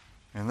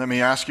And let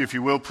me ask you, if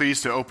you will,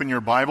 please, to open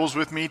your Bibles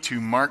with me to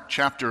Mark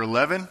chapter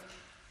 11.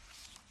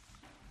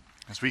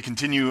 As we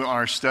continue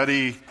our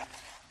study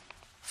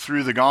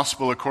through the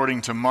gospel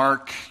according to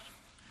Mark,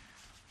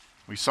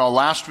 we saw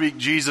last week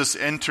Jesus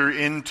enter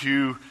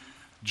into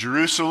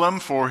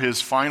Jerusalem for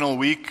his final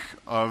week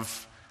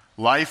of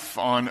life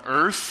on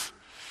earth.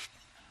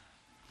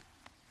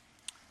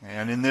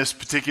 And in this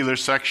particular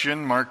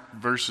section,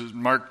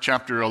 Mark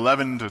chapter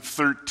 11 to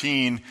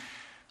 13,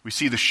 we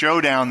see the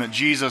showdown that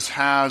Jesus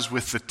has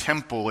with the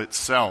temple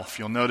itself.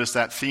 You'll notice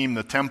that theme,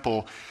 the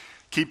temple,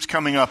 keeps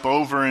coming up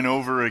over and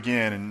over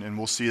again, and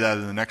we'll see that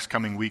in the next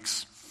coming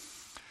weeks.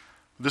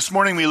 This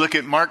morning we look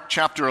at Mark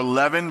chapter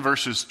 11,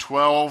 verses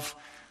 12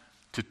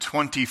 to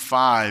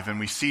 25, and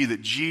we see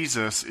that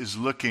Jesus is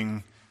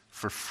looking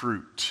for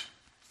fruit.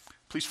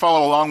 Please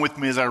follow along with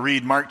me as I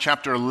read Mark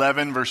chapter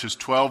 11, verses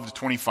 12 to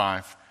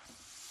 25.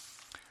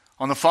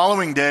 On the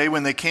following day,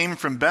 when they came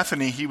from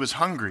Bethany, he was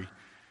hungry.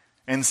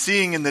 And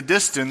seeing in the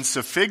distance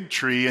a fig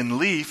tree and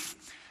leaf,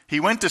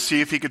 he went to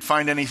see if he could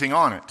find anything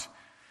on it.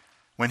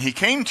 When he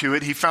came to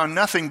it, he found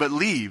nothing but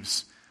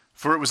leaves,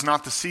 for it was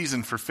not the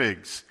season for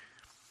figs.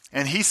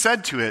 And he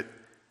said to it,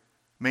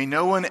 "May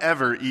no one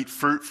ever eat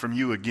fruit from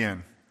you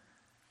again."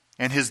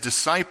 And his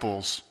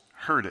disciples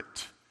heard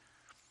it.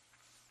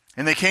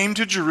 And they came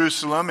to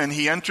Jerusalem, and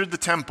he entered the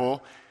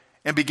temple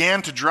and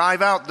began to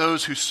drive out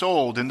those who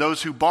sold and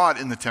those who bought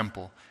in the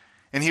temple.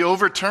 And he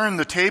overturned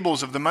the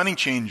tables of the money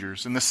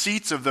changers and the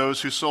seats of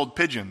those who sold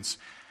pigeons.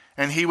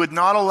 And he would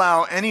not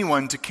allow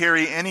anyone to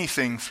carry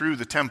anything through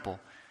the temple.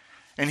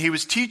 And he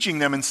was teaching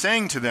them and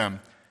saying to them,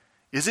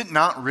 "Is it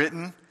not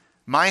written,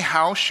 'My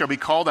house shall be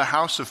called a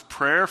house of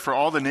prayer for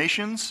all the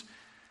nations'?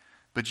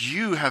 But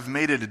you have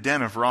made it a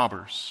den of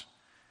robbers."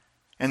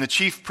 And the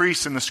chief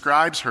priests and the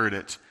scribes heard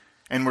it,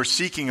 and were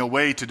seeking a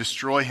way to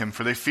destroy him,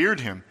 for they feared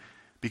him,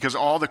 because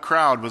all the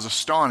crowd was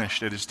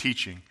astonished at his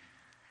teaching.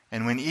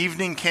 And when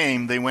evening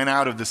came, they went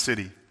out of the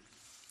city.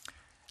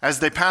 As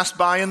they passed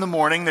by in the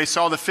morning, they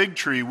saw the fig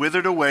tree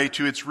withered away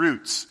to its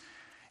roots.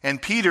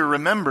 And Peter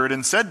remembered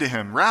and said to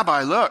him,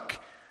 "Rabbi, look,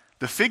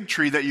 the fig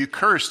tree that you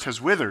cursed has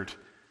withered."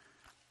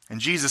 And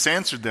Jesus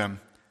answered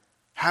them,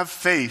 "Have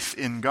faith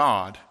in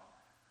God.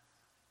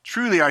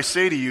 Truly I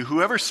say to you,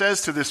 whoever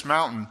says to this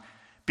mountain,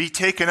 'Be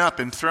taken up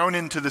and thrown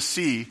into the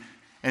sea,'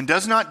 and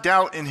does not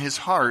doubt in his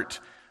heart,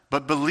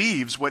 but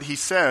believes what he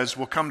says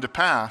will come to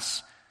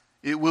pass,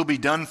 it will be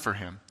done for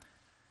him.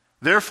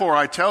 Therefore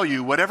I tell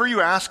you, whatever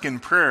you ask in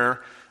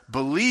prayer,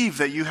 believe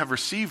that you have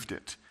received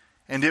it,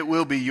 and it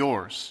will be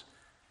yours.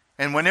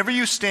 And whenever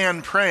you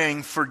stand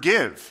praying,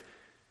 forgive,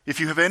 if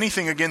you have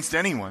anything against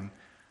anyone,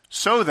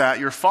 so that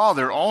your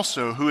Father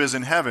also, who is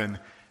in heaven,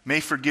 may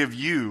forgive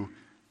you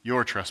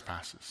your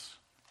trespasses."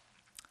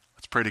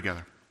 Let's pray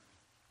together.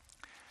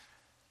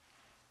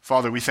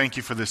 Father, we thank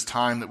you for this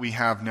time that we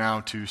have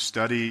now to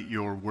study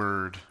your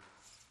word.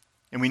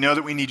 And we know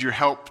that we need your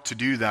help to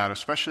do that,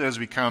 especially as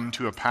we come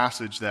to a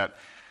passage that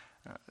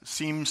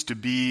seems to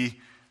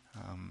be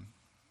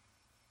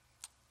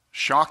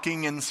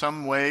shocking in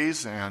some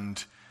ways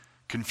and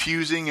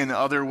confusing in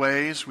other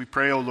ways. We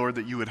pray, O Lord,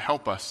 that you would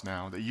help us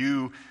now, that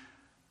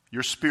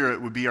your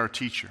Spirit would be our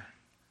teacher.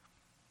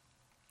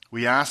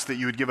 We ask that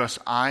you would give us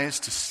eyes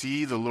to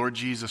see the Lord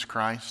Jesus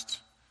Christ.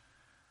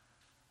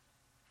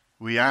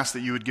 We ask that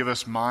you would give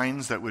us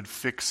minds that would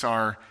fix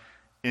our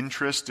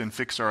interest and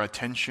fix our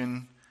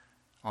attention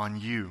on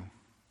you.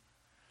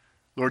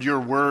 Lord,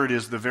 your word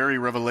is the very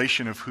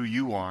revelation of who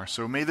you are.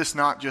 So may this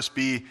not just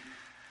be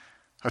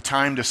a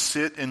time to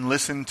sit and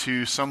listen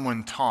to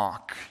someone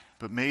talk,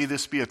 but may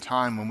this be a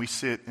time when we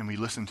sit and we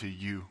listen to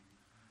you.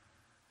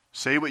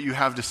 Say what you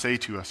have to say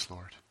to us,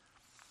 Lord.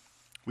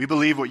 We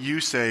believe what you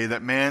say,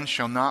 that man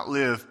shall not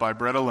live by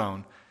bread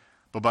alone,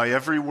 but by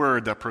every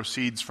word that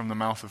proceeds from the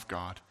mouth of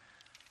God.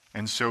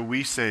 And so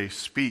we say,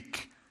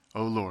 speak,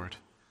 O Lord,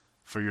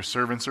 for your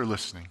servants are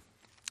listening.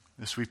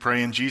 This we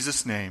pray in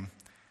Jesus' name.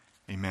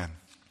 Amen.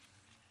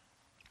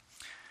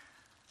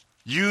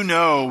 You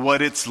know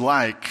what it's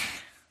like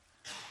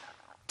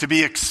to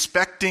be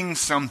expecting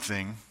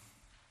something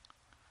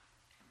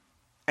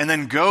and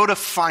then go to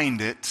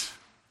find it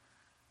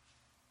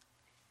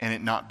and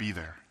it not be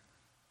there.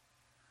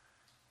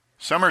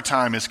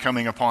 Summertime is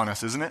coming upon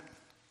us, isn't it?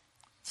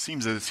 It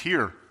seems that it's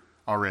here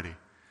already.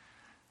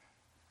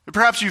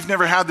 Perhaps you've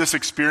never had this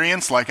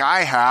experience like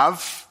I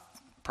have.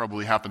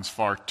 Probably happens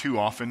far too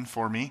often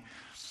for me.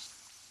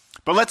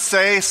 But let's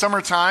say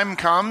summertime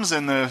comes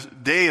and the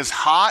day is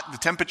hot, the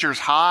temperature's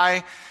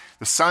high,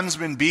 the sun's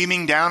been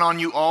beaming down on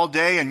you all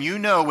day, and you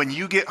know when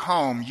you get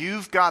home,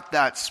 you've got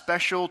that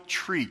special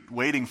treat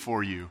waiting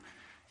for you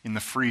in the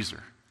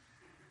freezer.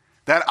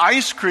 That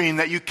ice cream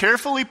that you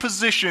carefully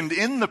positioned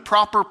in the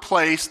proper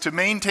place to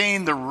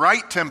maintain the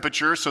right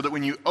temperature so that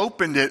when you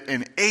opened it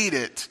and ate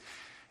it,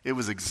 it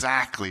was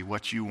exactly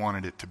what you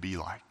wanted it to be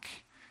like.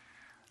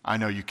 I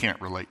know you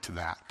can't relate to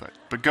that,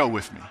 but go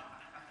with me.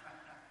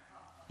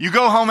 You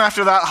go home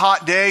after that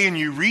hot day and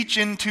you reach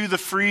into the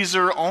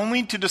freezer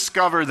only to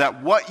discover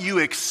that what you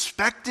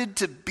expected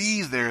to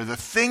be there, the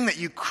thing that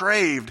you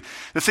craved,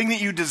 the thing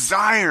that you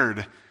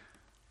desired,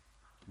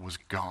 was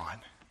gone.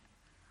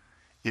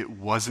 It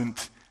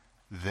wasn't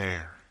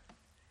there.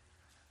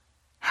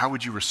 How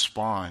would you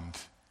respond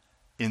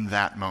in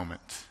that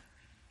moment?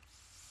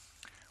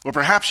 Well,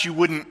 perhaps you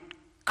wouldn't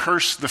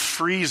curse the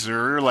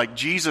freezer like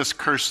Jesus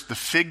cursed the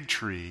fig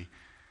tree,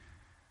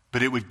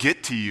 but it would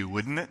get to you,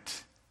 wouldn't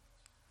it?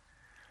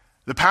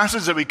 The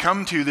passage that we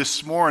come to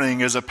this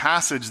morning is a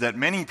passage that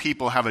many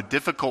people have a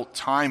difficult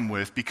time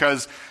with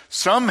because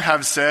some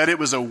have said it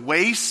was a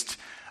waste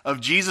of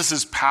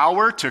Jesus'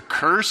 power to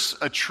curse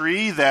a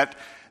tree that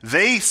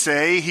they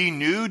say he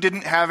knew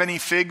didn't have any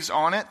figs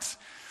on it.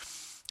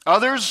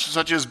 Others,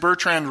 such as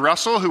Bertrand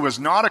Russell, who was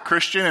not a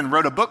Christian and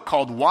wrote a book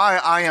called Why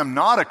I Am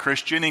Not a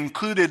Christian,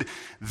 included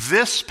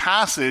this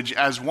passage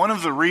as one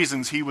of the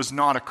reasons he was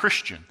not a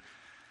Christian.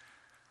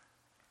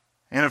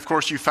 And of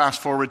course, you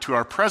fast forward to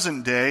our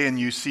present day and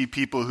you see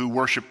people who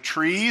worship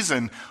trees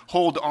and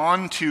hold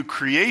on to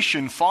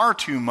creation far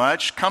too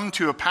much, come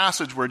to a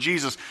passage where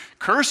Jesus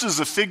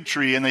curses a fig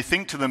tree and they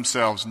think to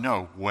themselves,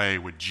 no way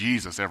would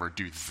Jesus ever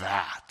do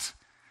that.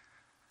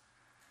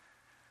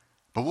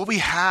 But what we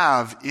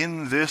have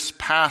in this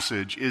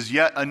passage is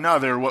yet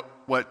another,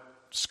 what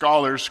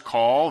scholars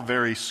call,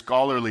 very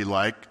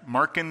scholarly-like,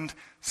 Markan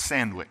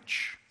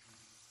sandwich.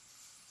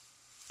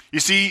 You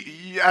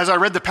see, as I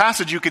read the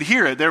passage, you could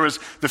hear it. There was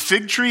the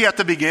fig tree at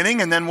the beginning,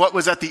 and then what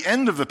was at the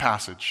end of the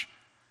passage?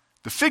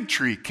 The fig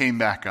tree came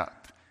back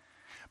up.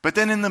 But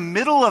then in the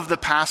middle of the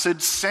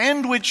passage,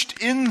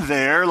 sandwiched in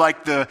there,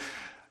 like the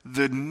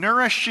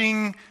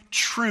nourishing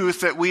truth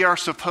that we are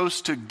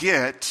supposed to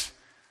get,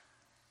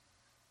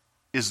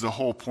 is the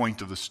whole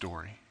point of the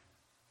story.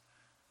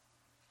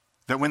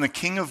 That when the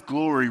King of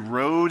Glory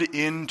rode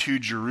into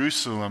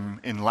Jerusalem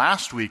in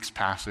last week's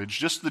passage,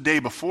 just the day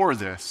before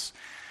this,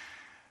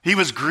 he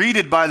was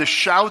greeted by the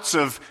shouts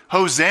of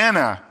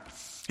Hosanna.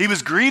 He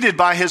was greeted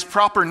by his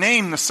proper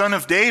name, the Son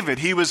of David.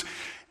 He was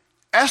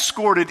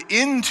escorted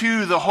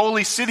into the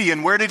holy city.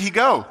 And where did he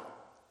go?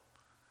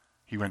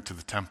 He went to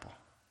the temple.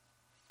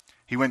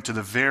 He went to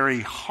the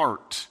very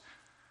heart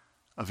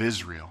of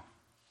Israel.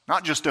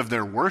 Not just of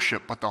their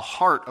worship, but the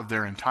heart of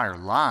their entire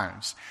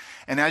lives.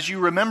 And as you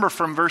remember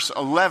from verse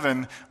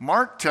 11,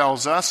 Mark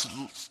tells us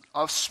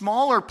a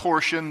smaller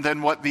portion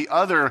than what the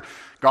other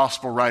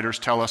gospel writers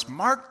tell us.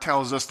 Mark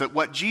tells us that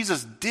what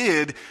Jesus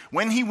did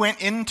when he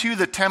went into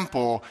the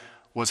temple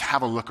was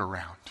have a look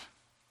around.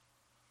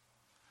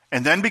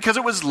 And then because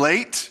it was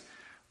late,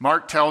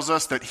 Mark tells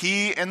us that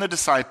he and the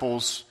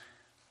disciples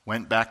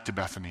went back to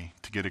Bethany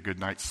to get a good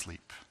night's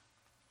sleep.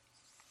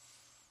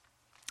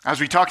 As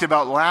we talked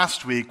about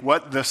last week,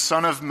 what the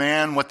Son of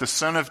Man, what the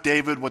Son of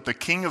David, what the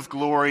King of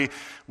Glory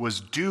was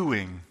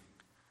doing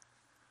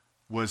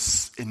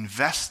was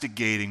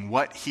investigating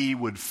what he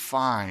would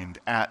find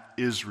at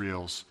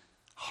Israel's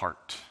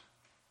heart.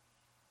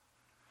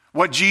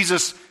 What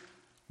Jesus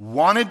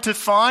wanted to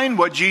find,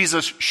 what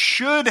Jesus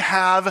should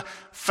have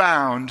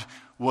found,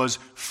 was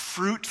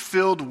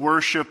fruit-filled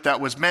worship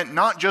that was meant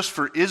not just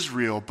for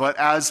Israel, but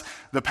as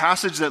the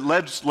passage that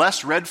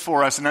Les read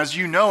for us, and as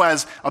you know,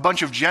 as a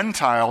bunch of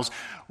Gentiles,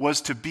 was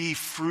to be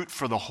fruit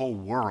for the whole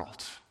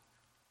world.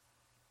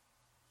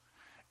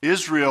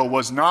 Israel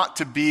was not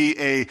to be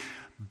a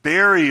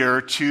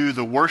barrier to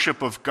the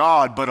worship of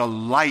God, but a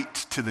light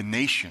to the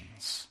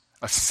nations,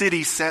 a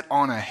city set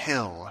on a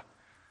hill.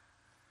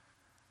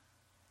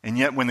 And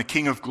yet when the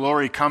King of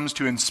Glory comes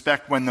to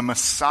inspect, when the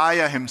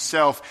Messiah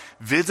himself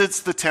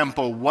visits the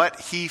temple, what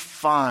he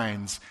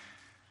finds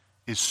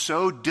is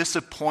so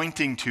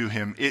disappointing to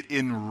him, it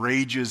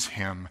enrages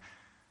him,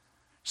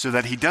 so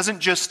that he doesn't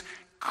just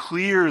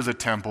clear the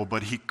temple,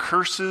 but he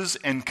curses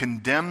and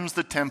condemns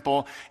the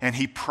temple, and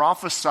he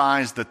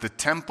prophesies that the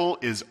temple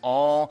is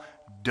all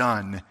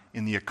done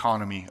in the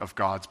economy of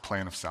God's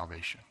plan of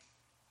salvation.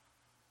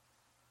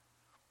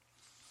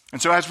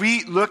 And so as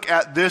we look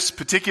at this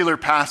particular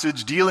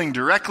passage dealing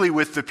directly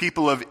with the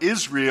people of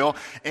Israel,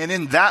 and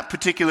in that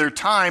particular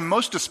time,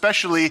 most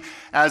especially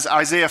as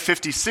Isaiah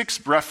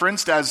 56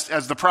 referenced, as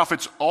the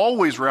prophets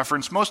always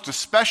reference, most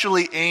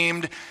especially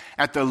aimed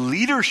at the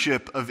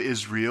leadership of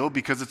Israel,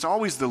 because it's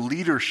always the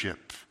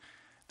leadership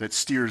that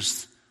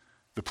steers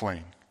the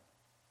plane.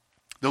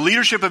 The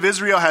leadership of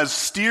Israel has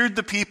steered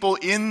the people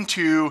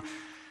into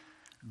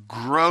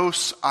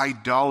gross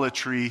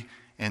idolatry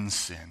and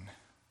sin.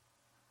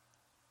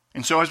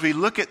 And so as we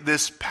look at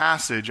this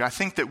passage, I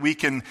think that we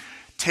can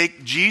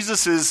take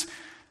Jesus'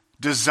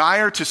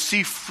 desire to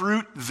see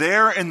fruit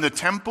there in the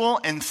temple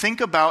and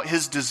think about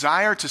his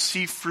desire to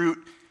see fruit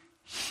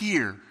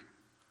here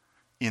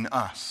in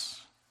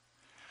us.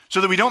 So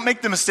that we don't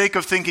make the mistake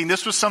of thinking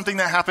this was something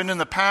that happened in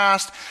the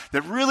past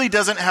that really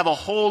doesn't have a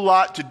whole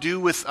lot to do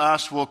with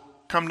us. We'll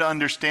come to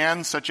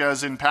understand, such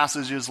as in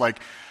passages like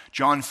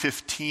John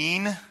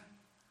 15,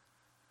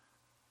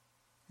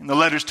 in the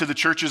letters to the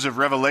churches of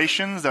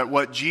Revelation, that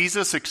what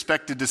Jesus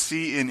expected to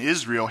see in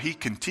Israel, he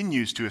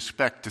continues to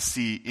expect to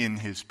see in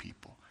his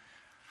people.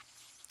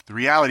 The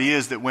reality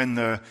is that when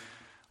the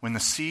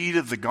seed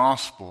of the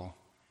gospel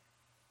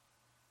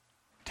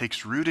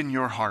takes root in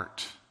your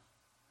heart,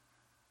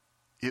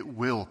 it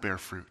will bear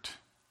fruit.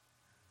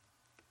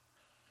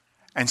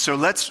 And so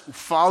let's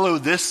follow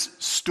this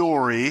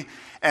story.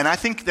 And I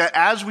think that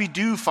as we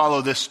do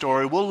follow this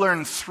story, we'll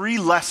learn 3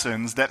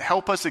 lessons that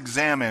help us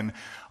examine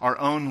our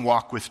own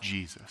walk with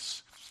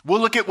Jesus. We'll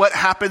look at what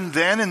happened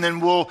then, and then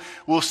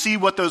we'll see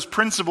what those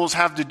principles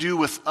have to do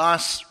with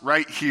us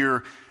right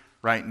here,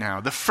 right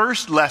now. The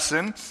first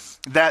lesson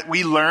that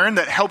we learn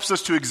that helps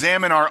us to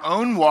examine our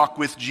own walk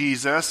with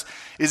Jesus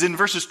is in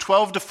verses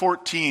 12 to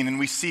 14, and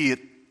we see it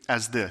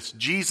as this.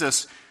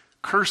 Jesus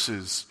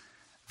curses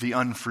the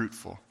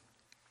unfruitful.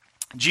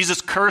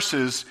 Jesus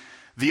curses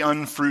the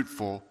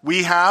unfruitful.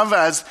 We have,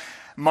 as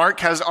Mark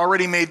has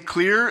already made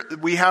clear,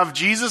 we have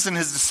Jesus and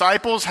his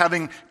disciples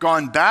having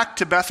gone back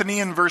to Bethany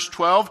in verse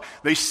 12.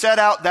 They set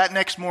out that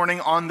next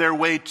morning on their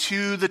way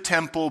to the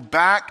temple,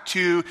 back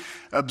to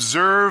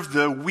observe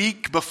the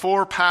week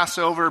before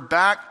Passover,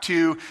 back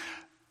to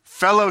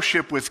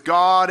fellowship with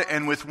God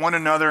and with one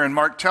another. And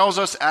Mark tells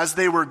us as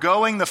they were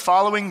going the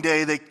following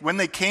day, when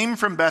they came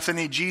from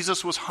Bethany,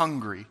 Jesus was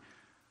hungry.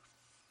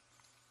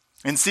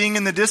 And seeing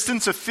in the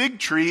distance a fig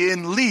tree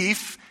in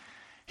leaf,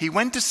 he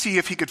went to see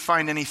if he could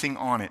find anything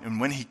on it.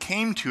 And when he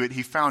came to it,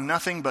 he found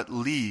nothing but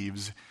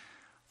leaves,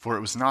 for it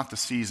was not the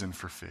season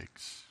for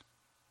figs.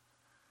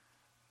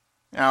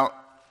 Now,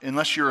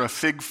 unless you're a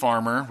fig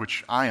farmer,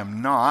 which I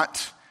am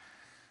not,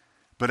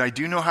 but I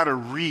do know how to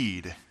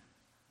read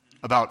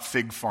about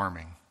fig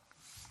farming.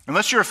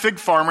 Unless you're a fig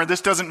farmer,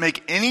 this doesn't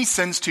make any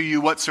sense to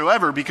you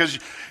whatsoever, because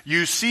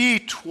you see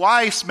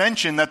twice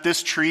mentioned that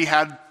this tree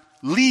had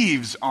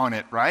leaves on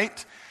it,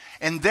 right?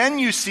 And then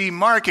you see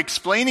Mark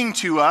explaining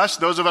to us,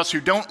 those of us who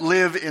don't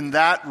live in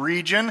that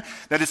region,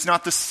 that it's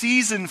not the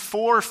season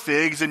for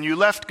figs, and you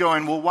left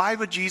going, well, why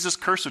would Jesus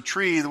curse a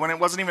tree when it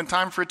wasn't even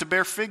time for it to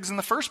bear figs in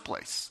the first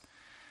place?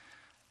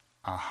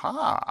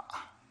 Aha.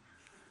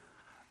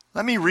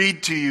 Let me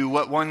read to you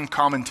what one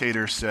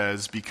commentator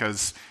says,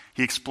 because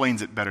he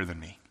explains it better than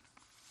me.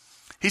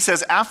 He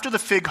says, after the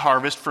fig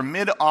harvest from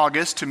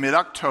mid-August to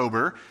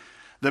mid-October,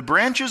 the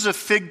branches of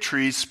fig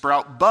trees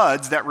sprout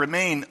buds that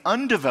remain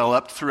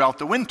undeveloped throughout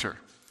the winter.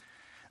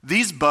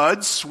 These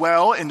buds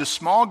swell into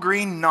small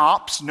green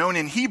knops known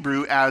in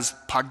Hebrew as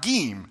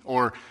pagim,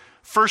 or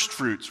first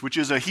fruits, which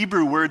is a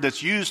Hebrew word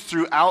that's used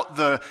throughout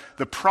the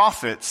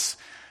prophets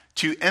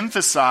to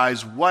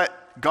emphasize what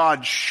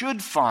God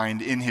should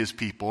find in his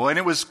people. And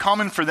it was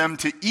common for them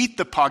to eat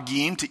the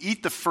pagim, to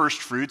eat the first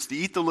fruits, to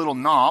eat the little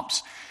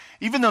knops.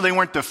 Even though they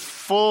weren't the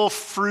full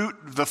fruit,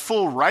 the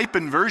full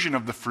ripened version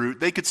of the fruit,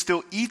 they could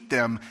still eat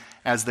them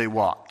as they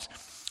walked.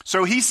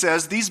 So he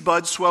says these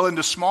buds swell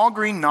into small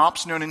green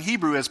knops known in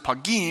Hebrew as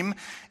pagim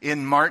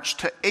in March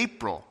to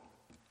April,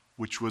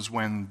 which was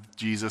when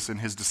Jesus and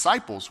his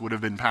disciples would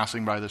have been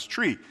passing by this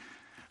tree.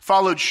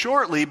 Followed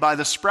shortly by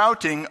the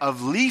sprouting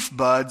of leaf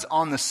buds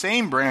on the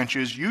same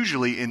branches,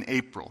 usually in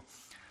April.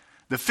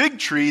 The fig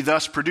tree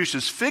thus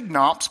produces fig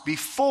knops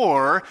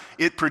before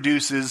it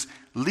produces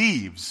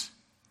leaves.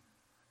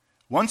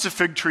 Once a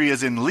fig tree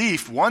is in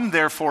leaf, one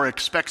therefore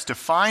expects to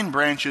find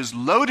branches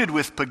loaded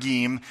with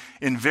pagim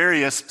in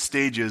various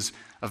stages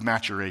of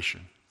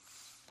maturation.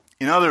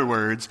 In other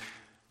words,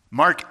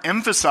 Mark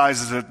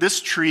emphasizes that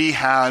this tree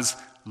has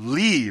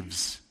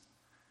leaves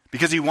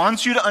because he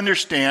wants you to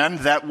understand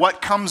that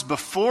what comes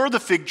before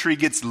the fig tree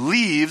gets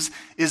leaves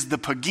is the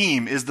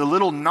pagim, is the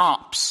little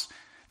knops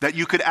that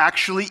you could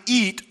actually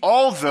eat,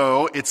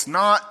 although it's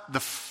not the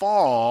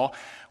fall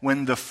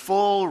when the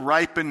full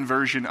ripened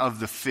version of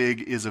the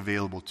fig is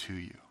available to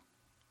you.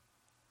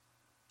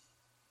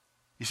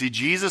 You see,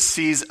 Jesus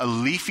sees a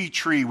leafy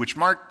tree, which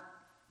Mark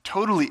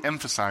totally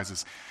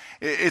emphasizes.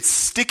 It's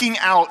sticking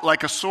out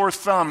like a sore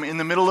thumb in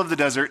the middle of the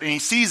desert, and he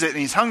sees it, and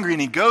he's hungry,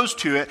 and he goes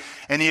to it,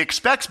 and he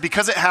expects,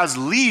 because it has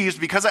leaves,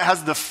 because it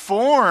has the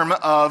form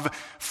of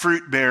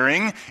fruit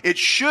bearing, it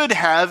should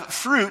have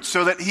fruit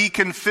so that he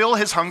can fill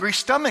his hungry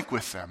stomach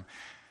with them.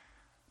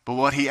 But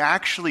what he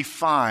actually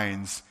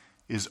finds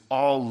is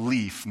all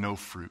leaf, no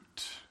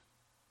fruit.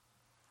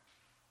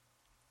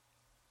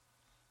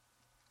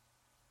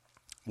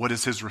 What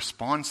is his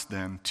response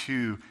then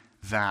to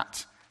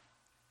that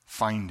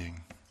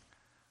finding?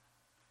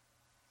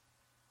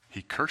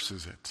 He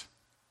curses it.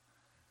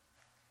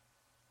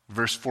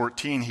 Verse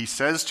 14, he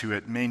says to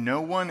it, "May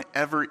no one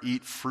ever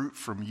eat fruit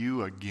from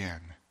you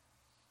again."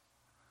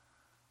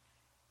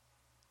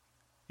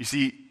 You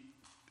see,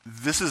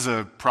 this is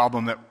a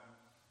problem that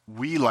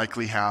we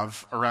likely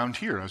have around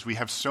here, as we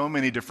have so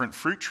many different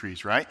fruit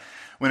trees, right?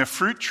 When a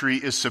fruit tree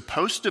is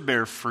supposed to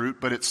bear fruit,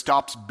 but it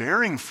stops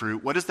bearing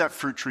fruit, what is that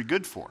fruit tree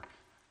good for?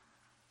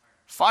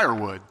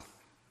 Firewood.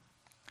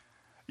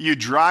 You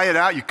dry it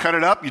out, you cut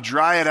it up, you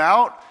dry it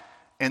out,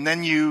 and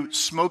then you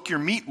smoke your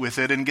meat with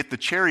it and get the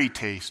cherry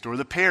taste or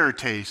the pear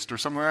taste or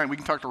something like that. We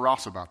can talk to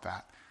Ross about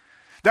that.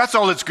 That's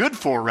all it's good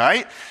for,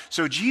 right?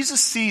 So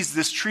Jesus sees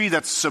this tree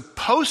that's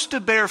supposed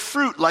to bear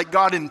fruit like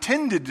God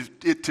intended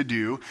it to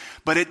do,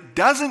 but it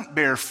doesn't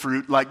bear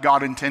fruit like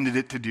God intended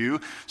it to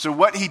do. So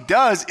what he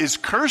does is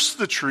curse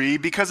the tree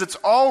because it's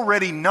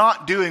already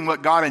not doing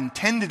what God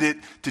intended it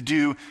to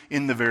do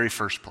in the very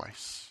first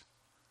place.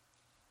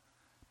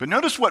 But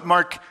notice what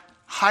Mark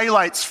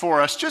highlights for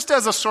us just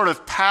as a sort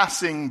of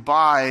passing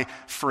by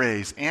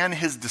phrase. And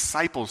his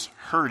disciples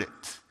heard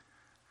it.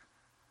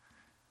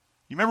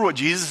 You remember what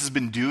Jesus has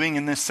been doing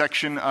in this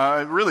section,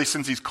 really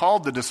since he's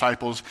called the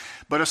disciples,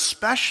 but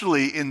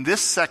especially in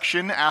this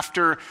section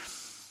after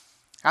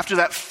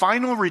that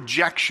final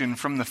rejection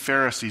from the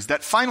Pharisees,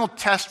 that final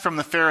test from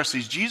the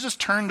Pharisees, Jesus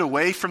turned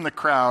away from the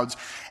crowds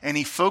and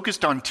he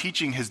focused on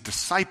teaching his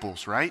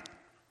disciples, right?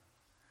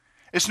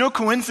 It's no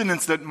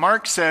coincidence that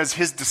Mark says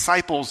his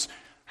disciples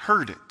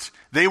heard it.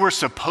 They were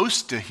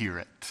supposed to hear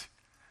it.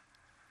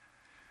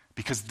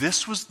 Because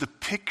this was the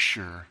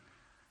picture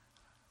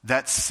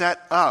that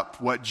set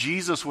up what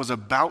Jesus was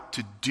about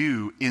to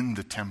do in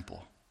the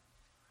temple.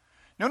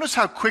 Notice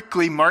how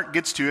quickly Mark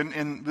gets to,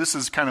 and this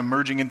is kind of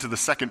merging into the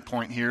second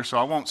point here, so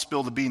I won't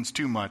spill the beans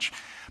too much.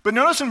 But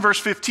notice in verse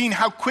 15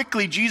 how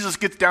quickly Jesus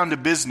gets down to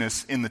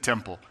business in the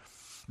temple.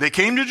 They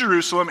came to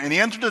Jerusalem, and he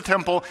entered the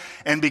temple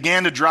and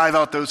began to drive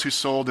out those who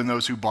sold and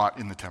those who bought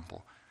in the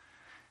temple.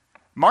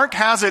 Mark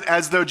has it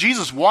as though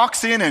Jesus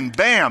walks in and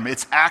bam,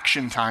 it's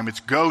action time,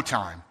 it's go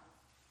time.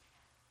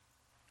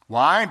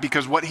 Why?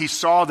 Because what he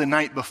saw the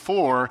night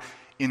before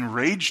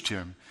enraged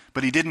him.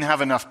 But he didn't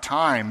have enough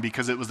time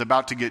because it was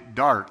about to get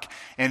dark.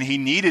 And he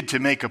needed to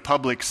make a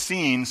public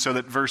scene so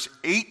that verse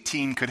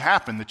 18 could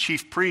happen. The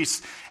chief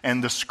priests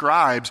and the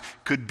scribes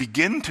could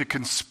begin to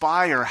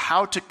conspire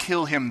how to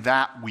kill him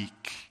that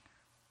week.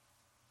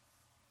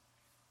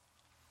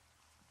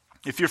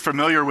 If you're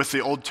familiar with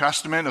the Old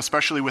Testament,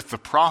 especially with the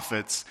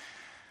prophets,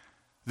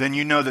 then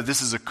you know that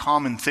this is a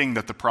common thing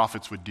that the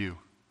prophets would do.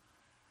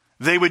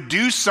 They would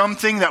do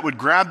something that would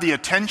grab the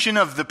attention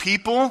of the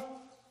people,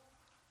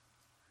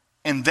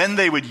 and then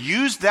they would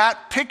use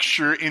that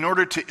picture in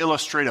order to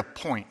illustrate a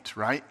point,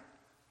 right?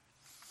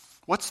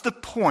 What's the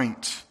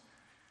point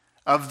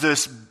of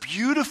this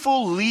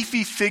beautiful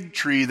leafy fig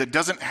tree that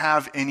doesn't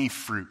have any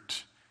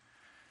fruit?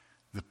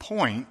 The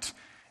point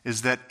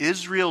is that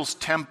Israel's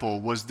temple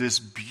was this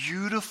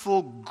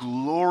beautiful,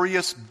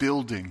 glorious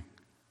building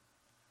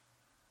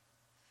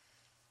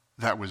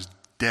that was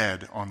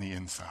dead on the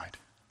inside.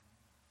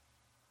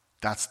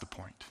 That's the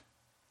point.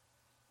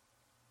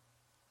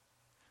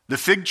 The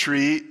fig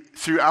tree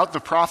throughout the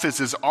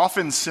prophets is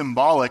often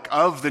symbolic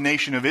of the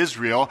nation of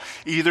Israel,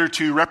 either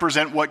to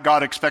represent what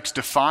God expects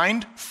to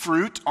find,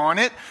 fruit on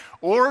it,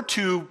 or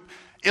to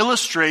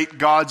illustrate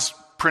God's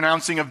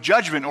pronouncing of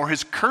judgment or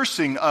his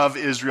cursing of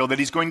Israel, that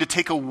he's going to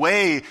take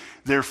away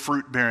their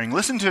fruit bearing.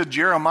 Listen to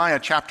Jeremiah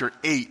chapter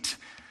 8,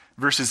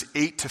 verses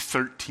 8 to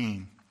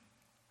 13.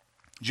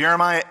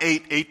 Jeremiah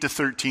 8, 8 to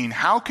 13.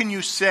 How can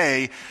you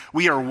say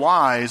we are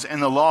wise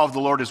and the law of the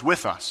Lord is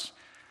with us?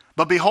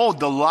 But behold,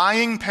 the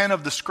lying pen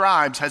of the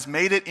scribes has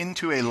made it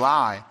into a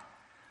lie.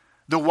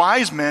 The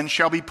wise men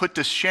shall be put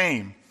to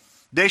shame.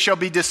 They shall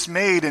be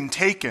dismayed and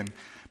taken.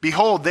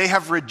 Behold, they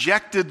have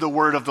rejected the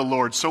word of the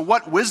Lord. So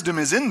what wisdom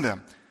is in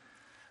them?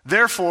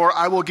 Therefore,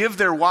 I will give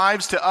their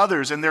wives to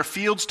others and their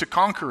fields to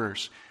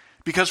conquerors.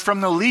 Because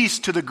from the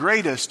least to the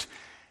greatest,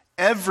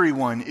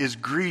 everyone is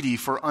greedy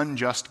for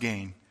unjust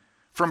gain.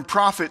 From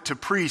prophet to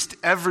priest,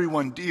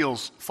 everyone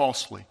deals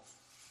falsely.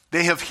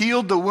 They have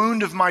healed the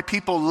wound of my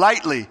people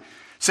lightly,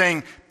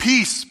 saying,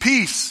 peace,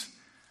 peace,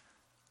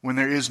 when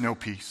there is no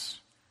peace.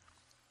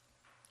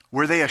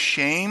 Were they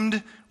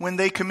ashamed when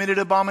they committed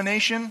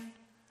abomination?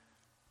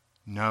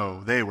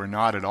 No, they were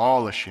not at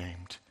all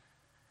ashamed.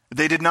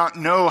 They did not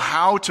know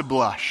how to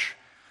blush.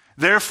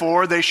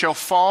 Therefore, they shall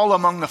fall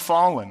among the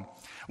fallen.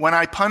 When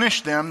I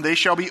punish them, they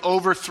shall be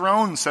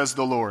overthrown, says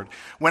the Lord.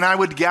 When I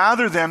would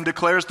gather them,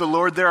 declares the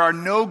Lord, there are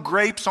no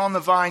grapes on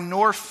the vine,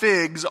 nor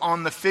figs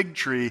on the fig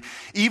tree.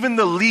 Even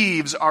the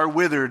leaves are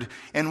withered,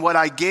 and what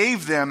I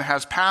gave them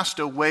has passed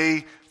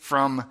away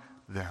from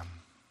them.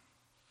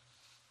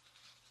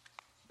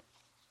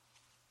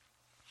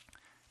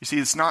 You see,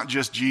 it's not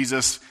just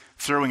Jesus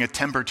throwing a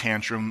temper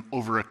tantrum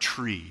over a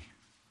tree.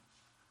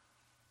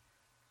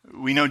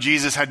 We know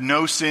Jesus had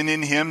no sin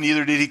in him,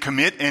 neither did he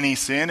commit any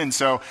sin. And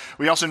so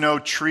we also know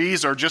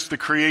trees are just the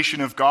creation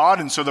of God.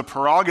 And so the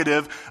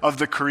prerogative of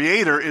the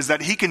Creator is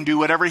that he can do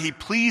whatever he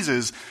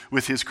pleases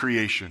with his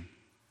creation.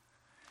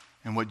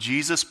 And what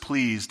Jesus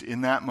pleased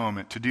in that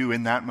moment, to do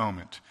in that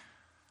moment,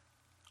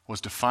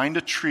 was to find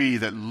a tree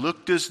that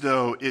looked as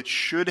though it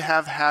should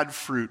have had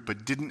fruit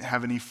but didn't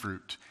have any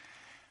fruit.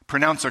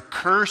 Pronounce a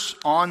curse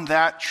on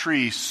that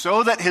tree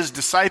so that his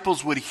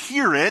disciples would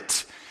hear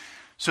it,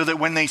 so that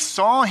when they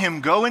saw him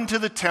go into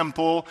the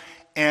temple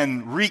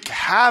and wreak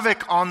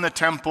havoc on the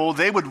temple,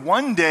 they would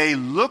one day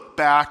look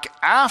back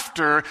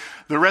after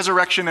the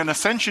resurrection and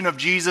ascension of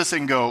Jesus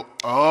and go,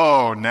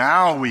 oh,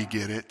 now we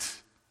get it.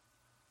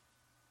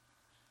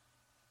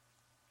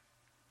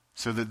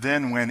 So that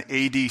then when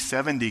AD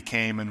 70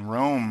 came and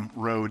Rome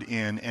rode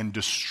in and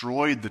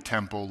destroyed the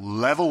temple,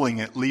 leveling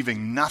it,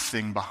 leaving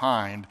nothing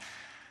behind,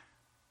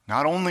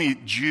 not only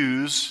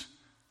Jews,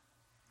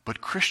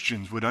 but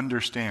Christians would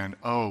understand,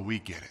 oh, we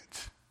get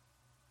it.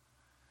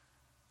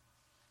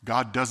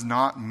 God does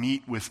not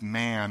meet with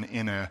man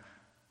in a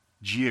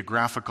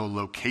geographical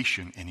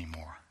location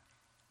anymore.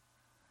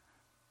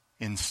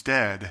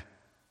 Instead,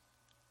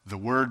 the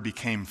Word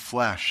became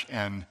flesh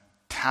and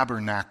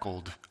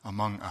tabernacled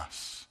among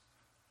us.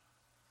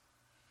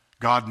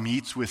 God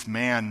meets with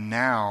man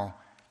now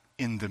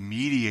in the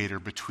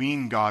mediator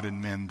between God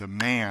and men, the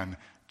man,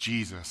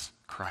 Jesus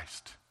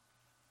Christ.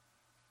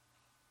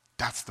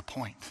 That's the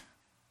point.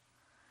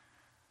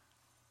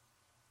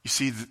 You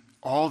see,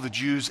 all the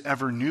Jews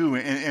ever knew,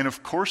 and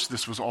of course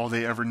this was all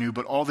they ever knew,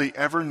 but all they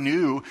ever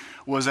knew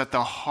was at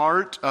the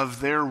heart of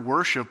their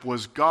worship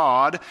was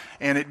God,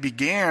 and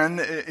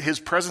His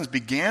presence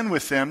began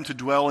with them to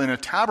dwell in a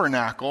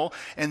tabernacle,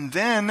 and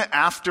then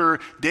after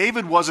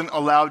David wasn't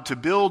allowed to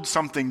build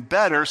something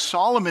better,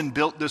 Solomon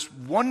built this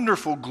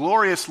wonderful,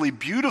 gloriously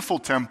beautiful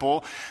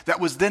temple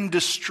that was then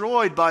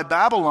destroyed by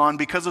Babylon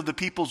because of the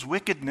people's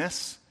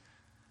wickedness.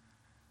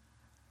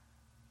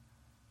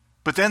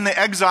 But then the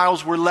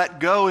exiles were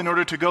let go in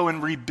order to go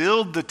and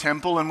rebuild the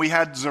temple, and we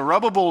had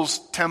Zerubbabel's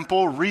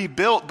temple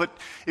rebuilt. But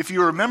if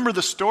you remember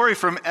the story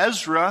from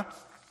Ezra,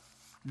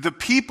 the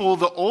people,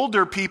 the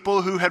older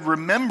people who had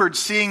remembered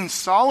seeing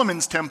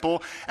Solomon's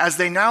temple, as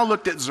they now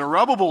looked at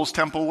Zerubbabel's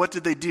temple, what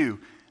did they do?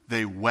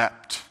 They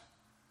wept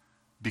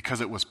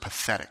because it was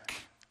pathetic.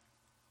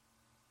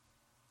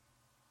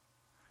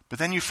 But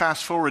then you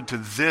fast forward to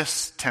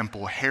this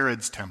temple,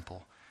 Herod's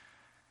temple,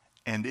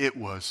 and it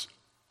was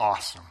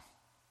awesome.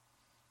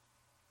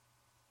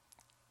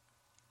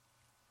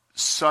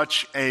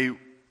 Such a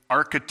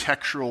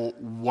architectural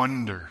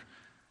wonder.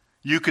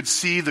 You could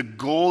see the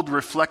gold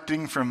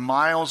reflecting from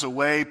miles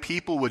away.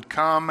 People would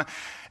come.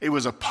 It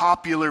was a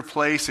popular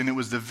place, and it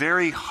was the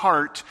very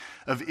heart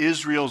of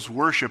Israel's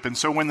worship. And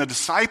so when the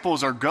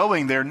disciples are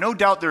going there, no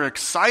doubt they're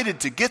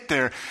excited to get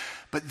there.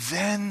 But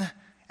then,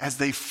 as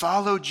they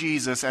follow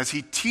Jesus, as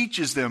he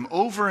teaches them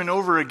over and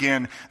over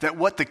again that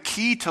what the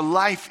key to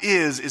life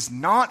is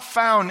not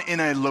found in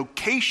a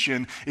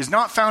location, is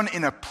not found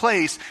in a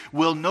place,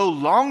 will no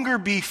longer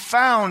be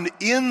found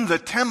in the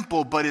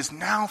temple, but is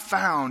now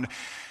found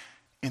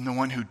in the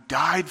one who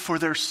died for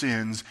their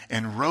sins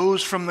and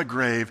rose from the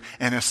grave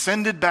and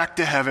ascended back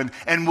to heaven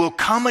and will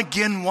come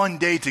again one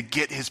day to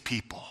get his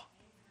people.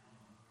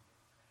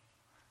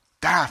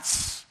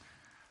 That's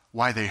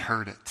why they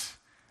heard it.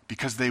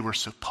 Because they were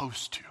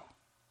supposed to.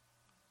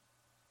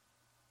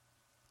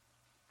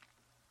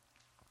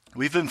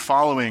 We've been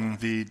following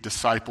the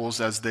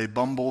disciples as they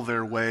bumble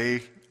their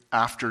way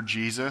after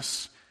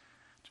Jesus,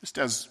 just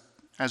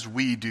as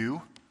we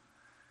do.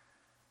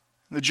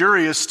 The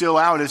jury is still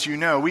out, as you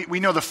know. We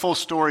know the full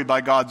story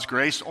by God's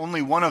grace.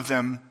 Only one of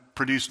them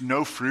produced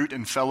no fruit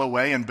and fell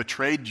away and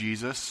betrayed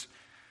Jesus.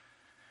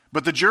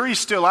 But the jury's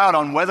still out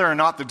on whether or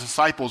not the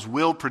disciples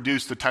will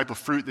produce the type of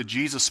fruit that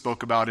Jesus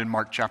spoke about in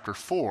Mark chapter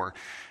 4,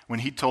 when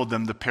he told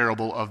them the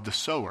parable of the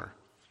sower.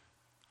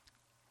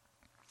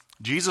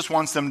 Jesus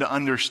wants them to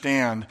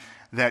understand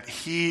that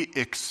he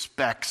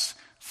expects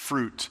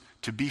fruit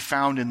to be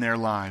found in their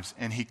lives,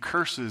 and he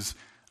curses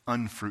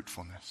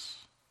unfruitfulness.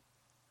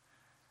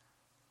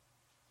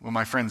 Well,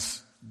 my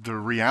friends, the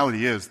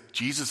reality is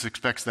Jesus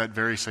expects that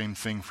very same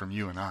thing from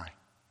you and I.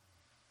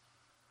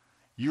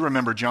 You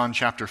remember John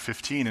chapter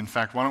 15. In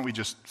fact, why don't we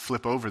just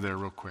flip over there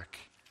real quick?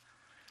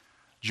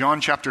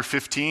 John chapter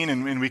 15,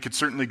 and we could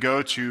certainly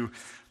go to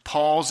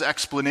Paul's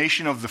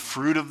explanation of the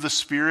fruit of the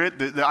Spirit.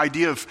 The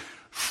idea of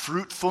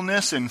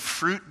fruitfulness and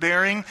fruit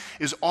bearing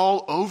is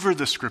all over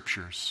the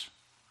Scriptures.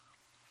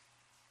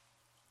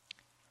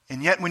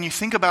 And yet when you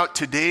think about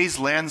today's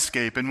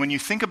landscape, and when you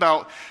think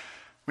about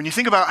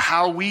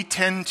how we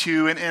tend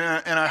to,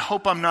 and I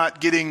hope I'm not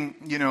getting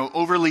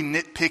overly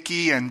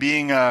nitpicky and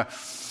being a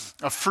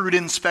fruit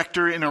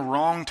inspector in a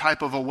wrong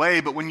type of a way,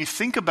 but when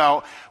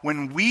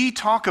we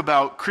talk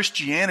about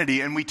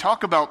Christianity and we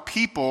talk about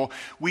people,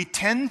 we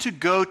tend to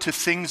go to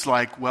things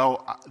like,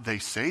 well, they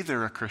say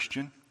they're a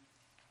Christian.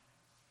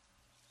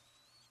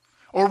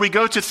 Or we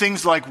go to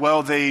things like,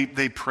 well,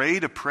 they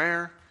prayed a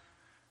prayer.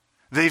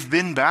 They've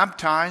been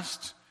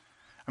baptized.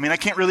 I mean, I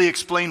can't really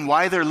explain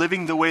why they're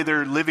living the way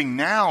they're living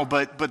now,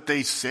 but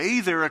they say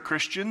they're a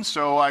Christian,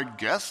 so I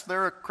guess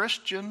they're a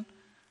Christian.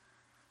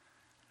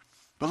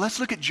 But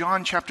let's look at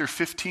John chapter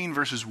 15,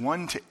 verses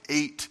 1 to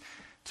 8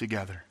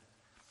 together.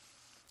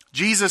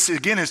 Jesus,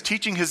 again, is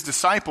teaching his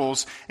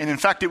disciples, and in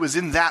fact, it was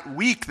in that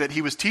week that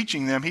he was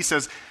teaching them. He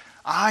says,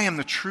 I am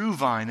the true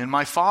vine, and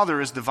my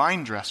Father is the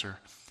vine dresser.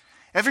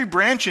 Every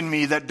branch in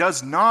me that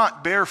does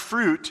not bear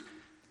fruit,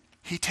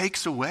 he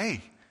takes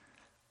away.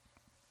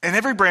 And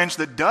every branch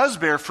that does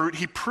bear fruit,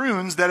 he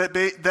prunes that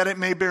it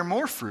may bear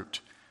more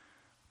fruit.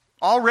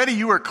 Already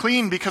you are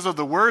clean because of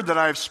the word that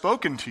I have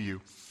spoken to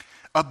you.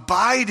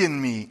 Abide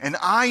in me, and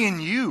I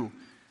in you.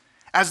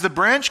 As the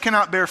branch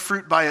cannot bear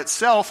fruit by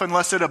itself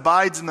unless it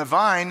abides in the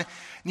vine,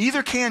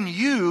 Neither can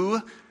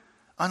you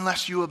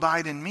unless you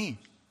abide in me.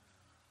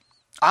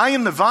 I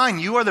am the vine,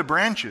 you are the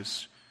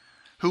branches.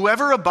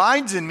 Whoever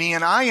abides in me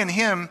and I in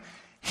him,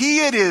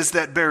 he it is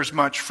that bears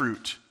much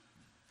fruit.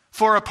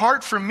 For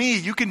apart from me,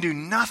 you can do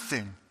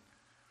nothing.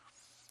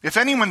 If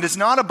anyone does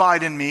not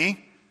abide in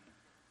me,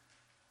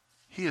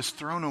 he is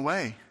thrown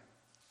away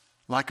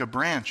like a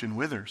branch and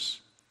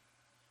withers.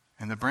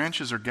 And the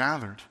branches are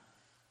gathered,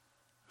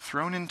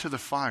 thrown into the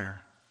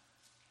fire,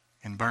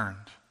 and burned.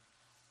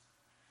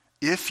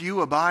 If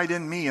you abide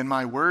in me and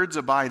my words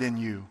abide in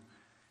you,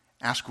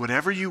 ask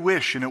whatever you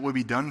wish and it will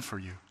be done for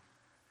you.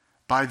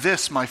 By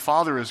this my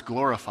Father is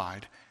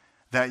glorified,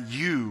 that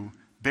you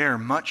bear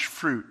much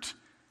fruit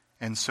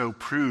and so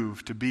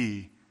prove to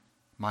be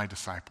my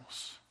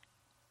disciples.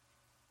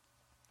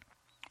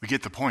 We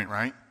get the point,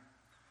 right?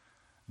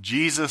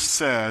 Jesus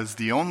says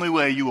the only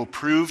way you will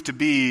prove to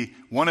be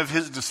one of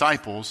his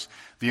disciples,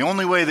 the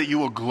only way that you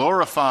will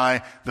glorify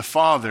the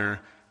Father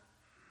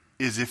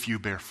is if you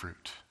bear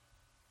fruit.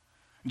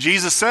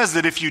 Jesus says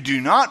that if you do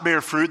not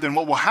bear fruit, then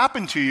what will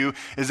happen to you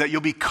is that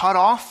you'll be cut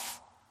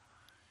off,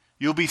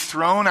 you'll be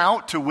thrown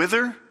out to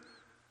wither,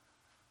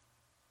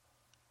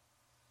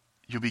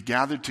 you'll be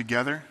gathered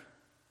together,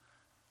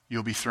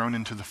 you'll be thrown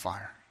into the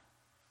fire.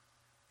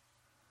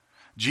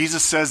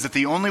 Jesus says that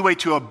the only way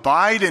to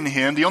abide in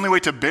him, the only way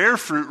to bear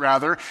fruit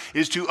rather,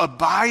 is to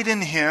abide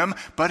in him,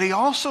 but he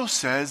also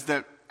says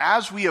that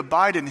as we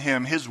abide in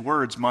him, his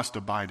words must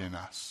abide in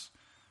us.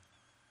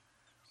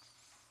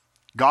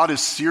 God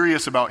is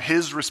serious about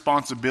his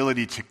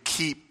responsibility to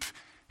keep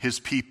his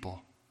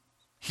people.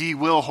 He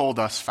will hold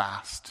us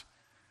fast.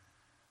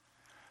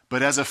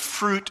 But as a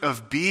fruit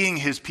of being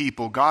his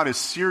people, God is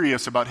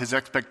serious about his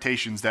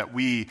expectations that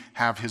we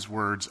have his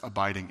words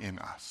abiding in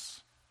us.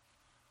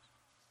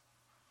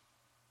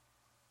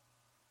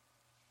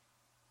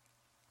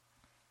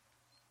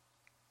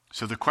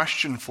 So the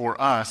question for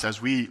us,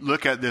 as we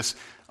look at this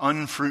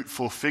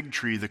unfruitful fig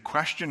tree, the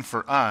question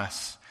for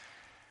us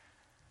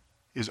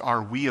is,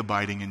 are we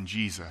abiding in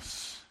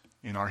Jesus?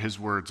 And are his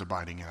words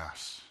abiding in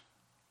us?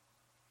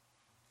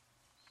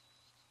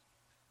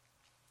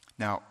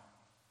 Now,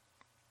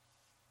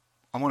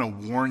 I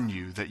want to warn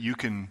you that you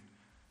can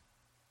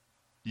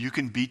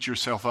beat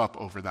yourself up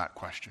over that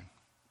question.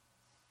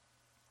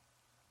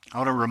 I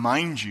want to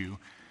remind you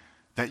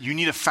that you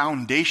need a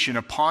foundation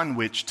upon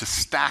which to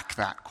stack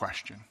that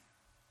question.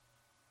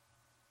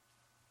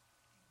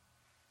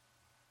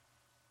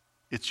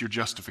 It's your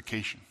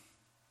justification.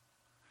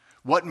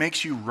 What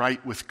makes you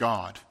right with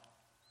God?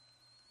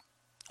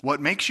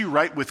 What makes you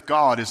right with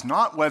God is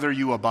not whether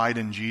you abide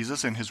in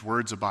Jesus and his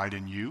words abide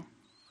in you.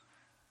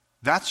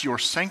 That's your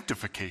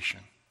sanctification.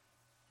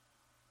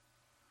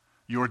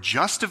 Your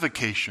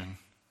justification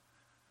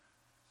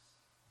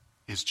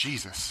is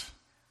Jesus.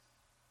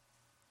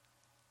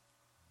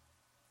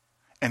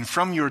 And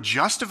from your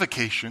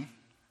justification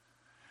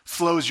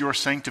flows your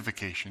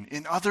sanctification.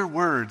 In other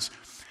words,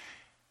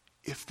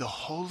 if the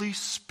Holy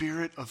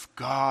Spirit of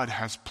God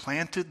has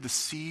planted the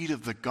seed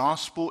of the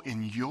gospel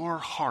in your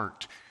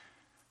heart,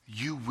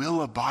 you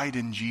will abide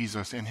in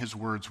Jesus and his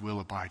words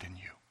will abide in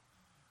you.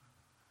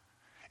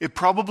 It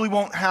probably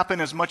won't happen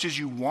as much as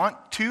you want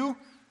to,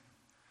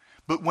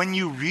 but when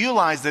you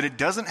realize that it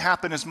doesn't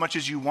happen as much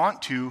as you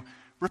want to,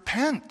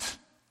 repent.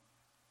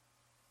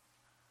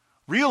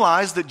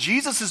 Realize that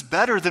Jesus is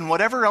better than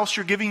whatever else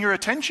you're giving your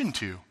attention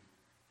to.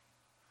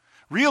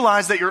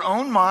 Realize that your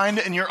own mind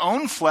and your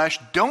own flesh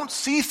don't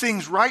see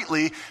things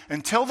rightly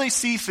until they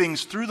see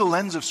things through the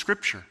lens of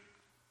Scripture.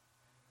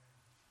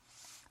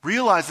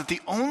 Realize that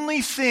the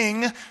only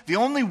thing, the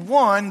only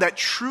one that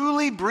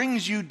truly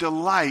brings you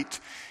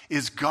delight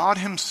is God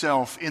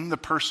himself in the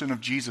person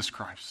of Jesus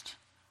Christ.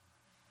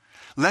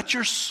 Let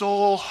your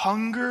soul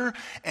hunger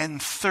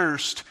and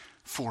thirst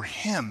for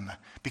him,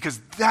 because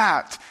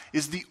that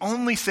is the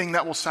only thing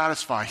that will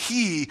satisfy.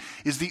 He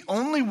is the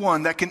only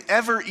one that can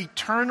ever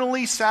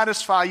eternally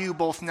satisfy you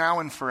both now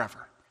and forever.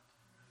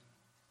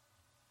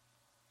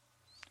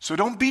 So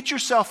don't beat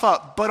yourself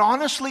up, but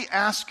honestly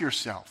ask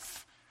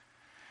yourself,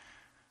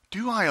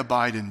 do I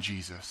abide in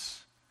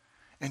Jesus?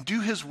 And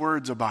do his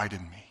words abide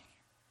in me?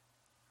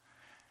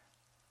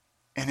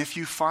 And if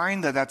you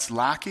find that that's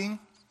lacking,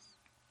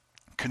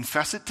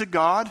 confess it to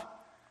God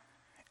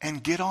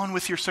and get on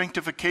with your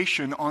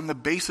sanctification on the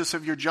basis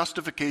of your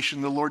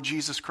justification, the Lord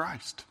Jesus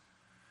Christ.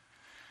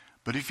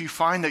 But if you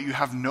find that you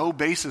have no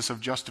basis of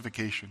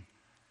justification,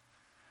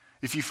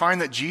 if you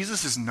find that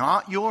Jesus is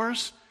not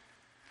yours,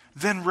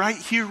 then right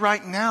here,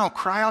 right now,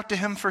 cry out to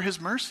him for his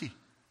mercy.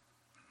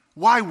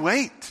 Why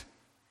wait?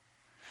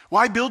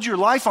 Why build your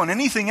life on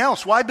anything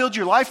else? Why build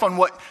your life on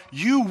what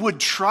you would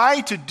try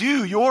to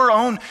do, your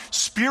own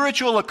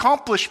spiritual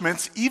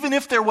accomplishments, even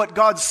if they're what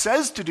God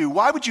says to do?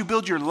 Why would you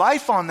build your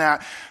life on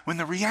that when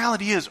the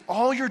reality is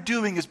all you're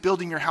doing is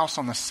building your house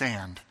on the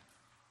sand?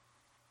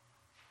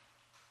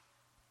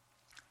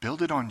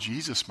 Build it on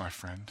Jesus, my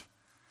friend.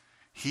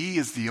 He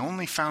is the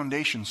only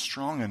foundation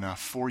strong enough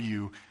for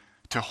you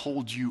to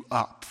hold you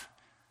up.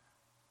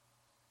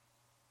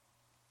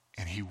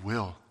 And he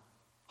will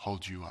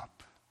hold you up.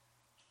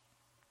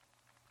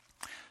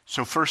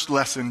 So first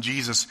lesson,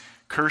 Jesus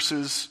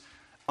curses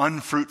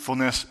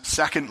unfruitfulness.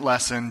 Second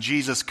lesson,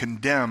 Jesus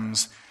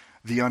condemns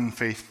the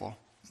unfaithful.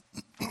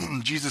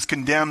 Jesus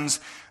condemns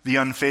the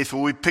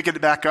unfaithful. We pick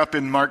it back up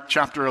in Mark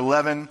chapter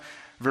 11,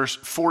 verse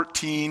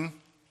 14.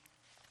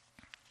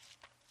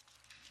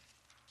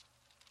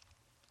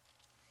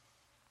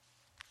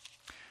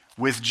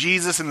 With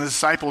Jesus and the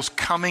disciples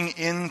coming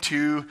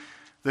into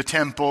the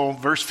temple,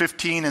 verse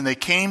 15, and they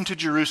came to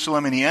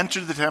Jerusalem, and he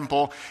entered the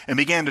temple and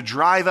began to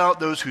drive out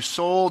those who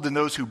sold and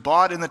those who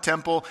bought in the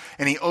temple,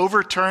 and he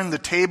overturned the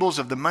tables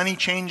of the money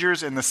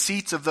changers and the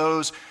seats of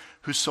those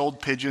who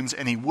sold pigeons,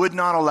 and he would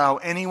not allow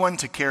anyone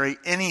to carry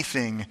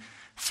anything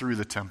through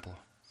the temple.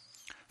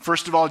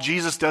 First of all,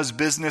 Jesus does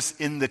business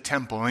in the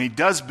temple, and he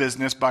does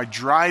business by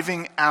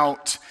driving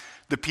out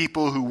the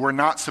people who were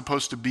not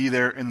supposed to be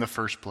there in the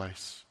first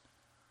place.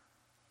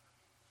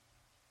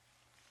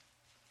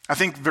 I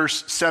think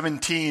verse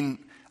 17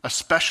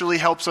 especially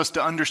helps us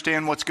to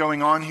understand what's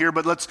going on here,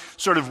 but let's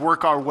sort of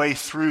work our way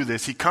through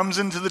this. He comes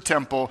into the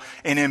temple,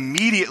 and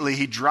immediately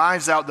he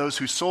drives out those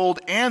who sold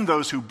and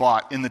those who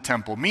bought in the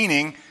temple,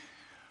 meaning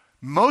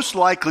most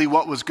likely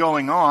what was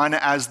going on,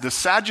 as the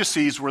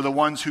Sadducees were the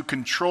ones who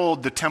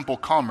controlled the temple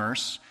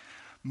commerce,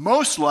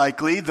 most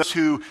likely those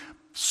who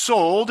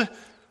sold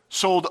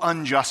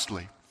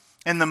unjustly.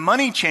 And the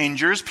money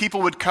changers,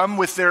 people would come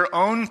with their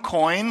own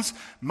coins.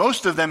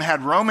 Most of them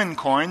had Roman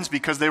coins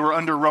because they were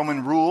under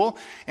Roman rule.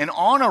 And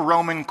on a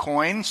Roman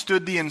coin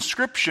stood the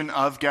inscription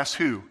of, guess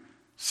who?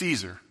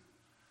 Caesar.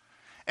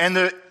 And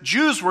the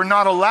Jews were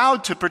not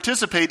allowed to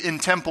participate in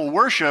temple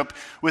worship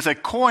with a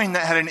coin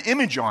that had an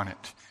image on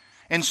it.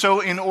 And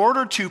so in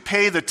order to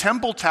pay the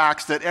temple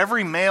tax that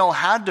every male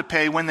had to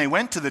pay when they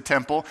went to the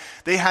temple,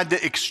 they had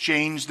to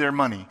exchange their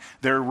money,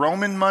 their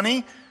Roman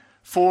money,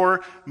 for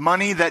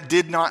money that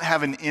did not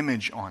have an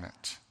image on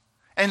it.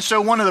 And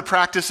so one of the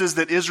practices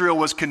that Israel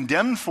was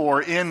condemned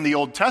for in the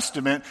Old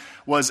Testament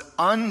was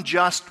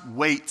unjust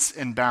weights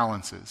and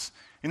balances.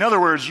 In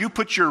other words, you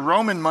put your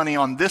Roman money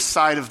on this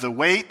side of the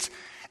weight,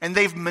 and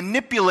they've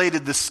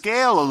manipulated the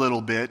scale a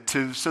little bit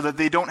so that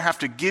they don't have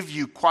to give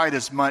you quite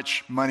as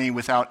much money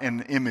without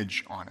an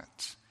image on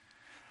it.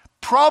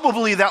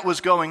 Probably that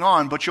was going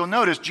on, but you'll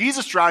notice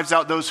Jesus drives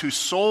out those who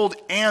sold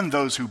and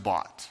those who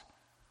bought.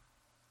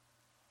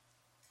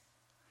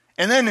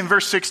 And then in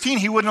verse 16,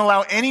 he wouldn't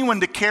allow anyone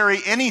to carry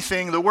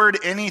anything. The word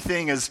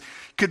anything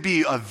could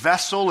be a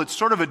vessel. It's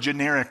sort of a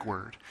generic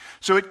word.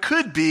 So it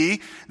could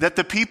be that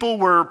the people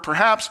were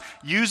perhaps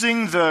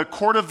using the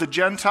court of the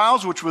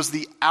Gentiles, which was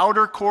the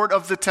outer court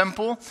of the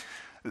temple.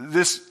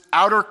 This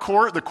outer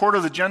court, the court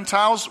of the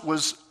Gentiles,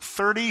 was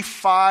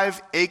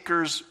 35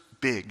 acres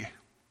big.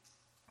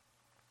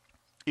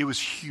 It was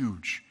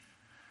huge.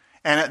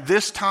 And at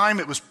this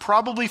time, it was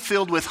probably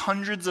filled with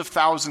hundreds of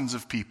thousands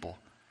of people.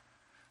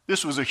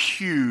 This was a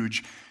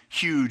huge,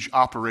 huge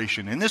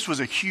operation. And this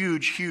was a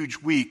huge, huge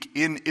week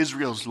in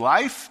Israel's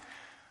life,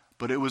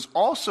 but it was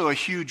also a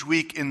huge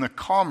week in the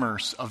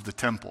commerce of the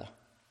temple,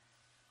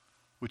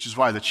 which is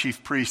why the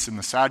chief priests and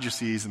the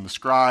Sadducees and the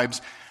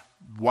scribes,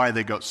 why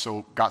they got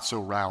so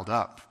riled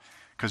up,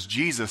 because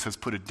Jesus has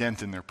put a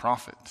dent in their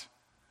profit,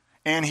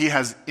 and he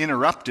has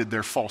interrupted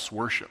their false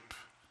worship.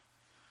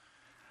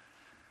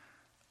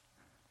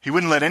 He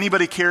wouldn't let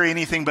anybody carry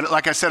anything, but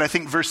like I said, I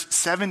think verse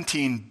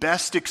 17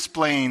 best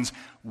explains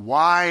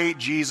why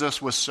Jesus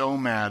was so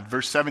mad.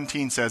 Verse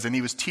 17 says, and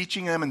he was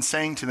teaching them and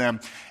saying to them,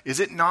 is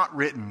it not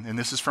written, and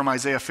this is from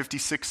Isaiah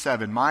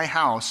 56:7, my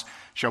house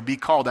shall be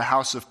called a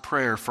house of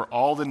prayer for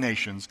all the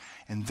nations.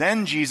 And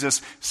then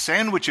Jesus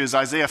sandwiches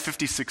Isaiah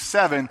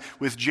 56:7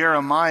 with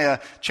Jeremiah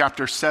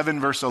chapter 7,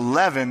 verse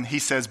 11. He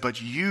says,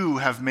 but you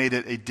have made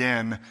it a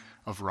den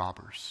of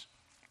robbers.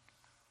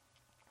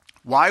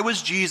 Why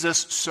was Jesus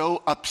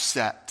so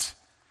upset?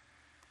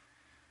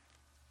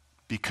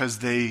 Because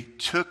they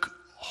took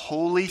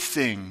holy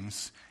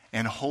things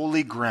and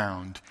holy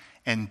ground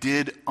and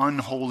did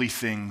unholy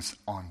things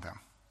on them.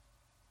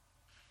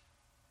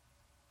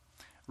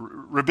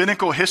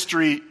 Rabbinical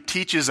history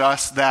teaches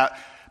us that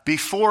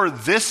before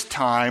this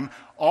time,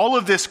 all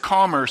of this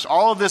commerce,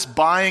 all of this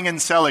buying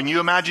and selling, you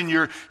imagine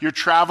you're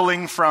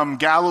traveling from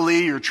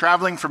Galilee, you're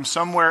traveling from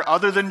somewhere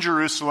other than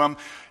Jerusalem.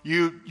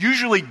 You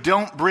usually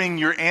don't bring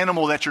your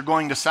animal that you're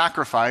going to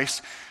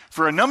sacrifice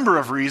for a number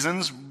of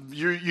reasons.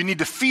 You need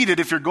to feed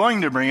it if you're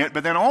going to bring it,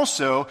 but then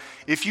also,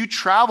 if you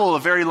travel a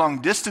very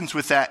long distance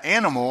with that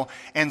animal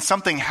and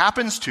something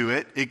happens to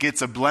it, it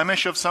gets a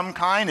blemish of some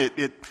kind,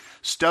 it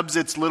stubs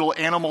its little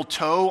animal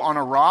toe on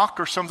a rock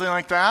or something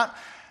like that,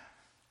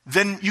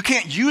 then you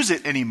can't use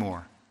it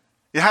anymore.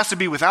 It has to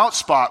be without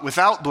spot,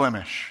 without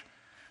blemish.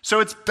 So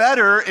it's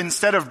better,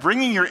 instead of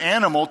bringing your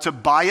animal, to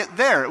buy it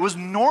there. It was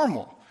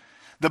normal.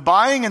 The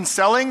buying and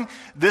selling,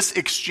 this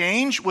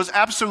exchange, was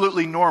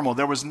absolutely normal.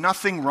 There was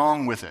nothing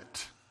wrong with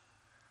it.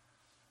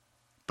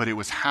 But it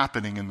was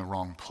happening in the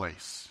wrong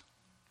place.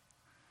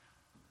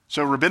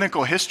 So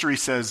rabbinical history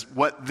says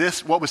what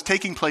was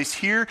taking place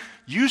here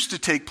used to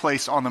take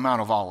place on the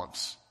Mount of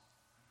Olives.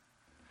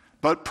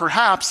 But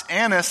perhaps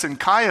Annas and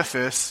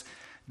Caiaphas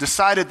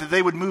decided that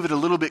they would move it a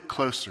little bit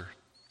closer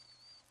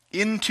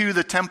into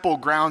the temple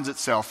grounds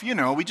itself. You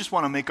know, we just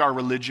want to make our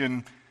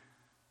religion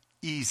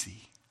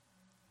easy.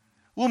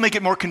 We'll make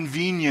it more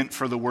convenient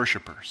for the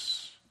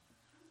worshipers.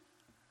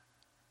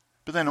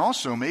 But then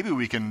also, maybe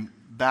we can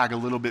bag a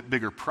little bit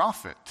bigger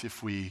profit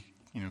if we,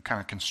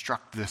 kind of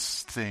construct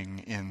this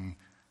thing in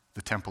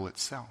the temple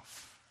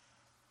itself.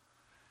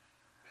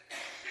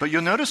 But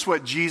you'll notice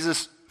what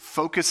Jesus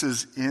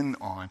focuses in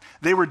on.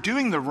 They were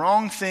doing the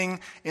wrong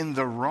thing in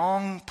the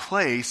wrong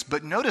place,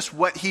 but notice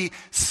what he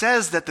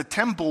says that the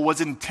temple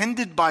was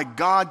intended by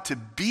God to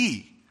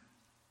be.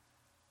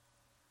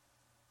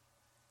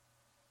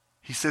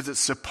 He says it's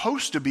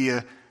supposed to be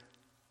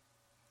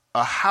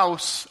a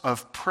house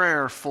of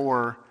prayer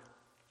for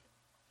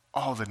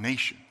all the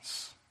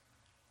nations.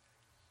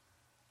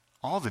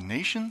 All the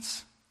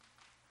nations?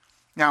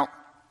 Now,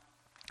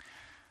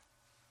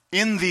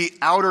 in the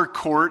outer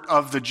court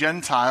of the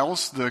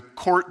Gentiles, the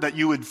court that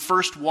you would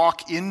first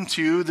walk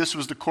into, this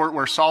was the court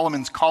where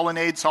Solomon's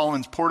colonnade,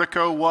 Solomon's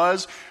portico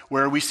was,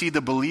 where we see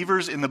the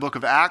believers in the book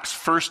of Acts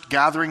first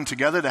gathering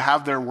together to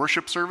have their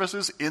worship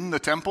services in the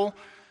temple,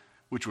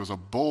 which was a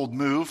bold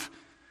move.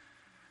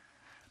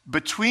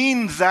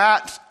 Between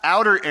that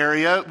outer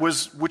area,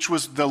 which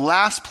was the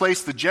last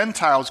place the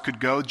Gentiles could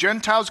go.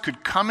 Gentiles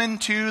could come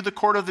into the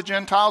court of the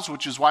Gentiles,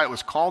 which is why it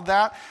was called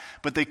that,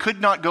 but they could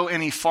not go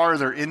any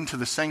farther into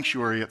the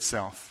sanctuary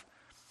itself.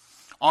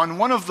 On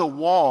one of the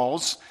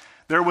walls,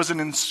 there was an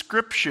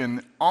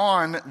inscription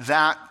on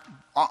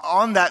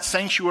that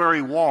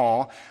sanctuary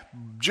wall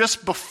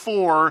just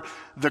before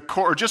the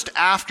court, or just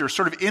after,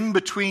 sort of in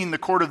between the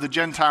court of the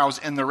Gentiles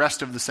and the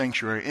rest of the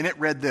sanctuary. And it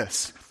read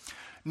this: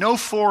 "No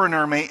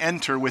foreigner may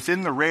enter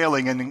within the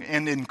railing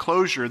and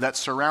enclosure that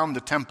surround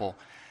the temple.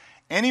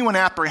 Anyone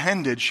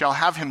apprehended shall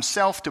have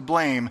himself to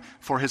blame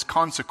for his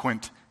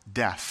consequent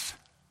death."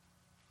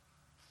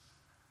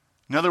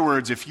 In other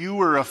words, if you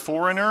were a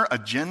foreigner, a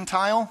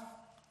Gentile,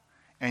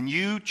 and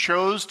you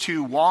chose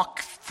to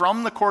walk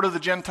from the court of the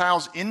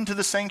Gentiles into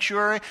the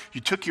sanctuary,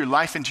 you took your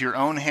life into your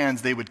own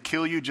hands, they would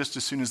kill you just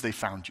as soon as they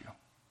found you.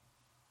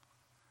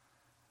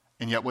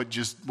 And yet what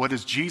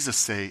does Jesus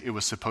say it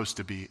was supposed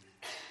to be?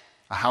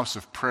 A house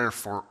of prayer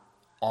for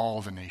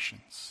all the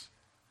nations.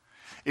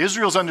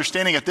 Israel's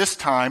understanding at this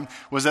time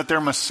was that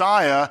their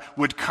Messiah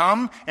would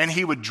come and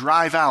he would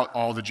drive out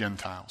all the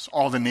Gentiles,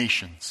 all the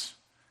nations.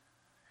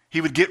 He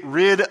would get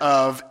rid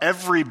of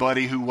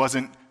everybody who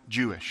wasn't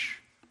Jewish.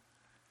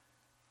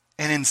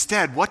 And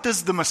instead, what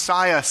does the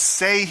Messiah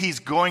say he's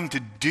going to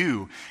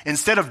do?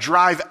 Instead of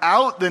drive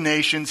out the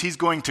nations, he's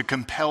going to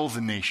compel the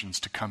nations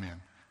to come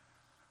in.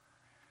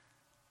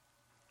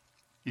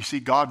 You see,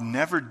 God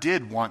never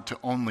did want to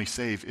only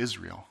save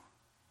Israel.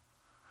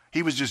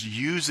 He was just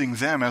using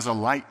them as a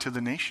light to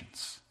the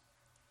nations.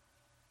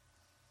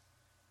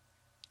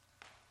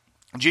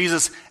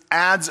 Jesus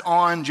adds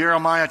on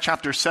Jeremiah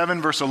chapter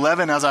 7, verse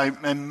 11, as I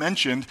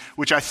mentioned,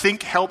 which I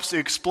think helps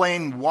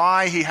explain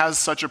why he has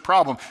such a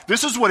problem.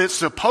 This is what it's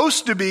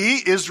supposed to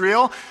be,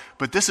 Israel,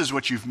 but this is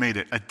what you've made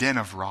it, a den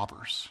of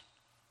robbers.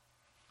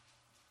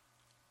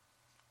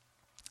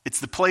 It's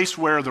the place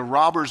where the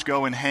robbers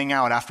go and hang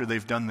out after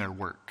they've done their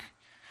work.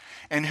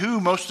 And who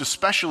most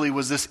especially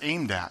was this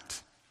aimed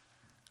at?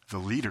 The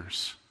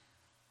leaders.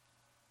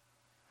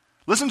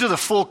 Listen to the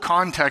full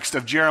context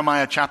of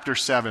Jeremiah chapter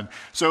 7.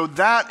 So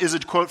that is a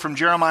quote from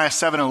Jeremiah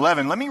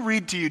 7:11. Let me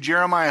read to you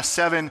Jeremiah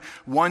 7,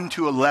 1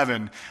 to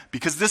 11,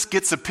 because this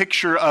gets a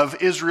picture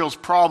of Israel's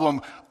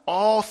problem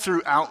all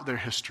throughout their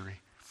history.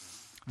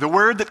 The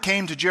word that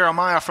came to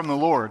Jeremiah from the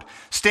Lord: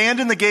 "Stand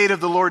in the gate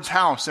of the Lord's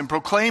house and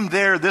proclaim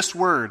there this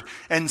word,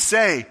 and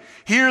say,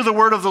 hear the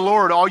word of the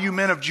Lord, all you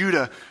men of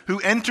Judah, who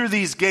enter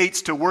these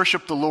gates to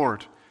worship the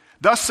Lord.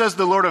 Thus says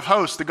the Lord of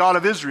hosts, the God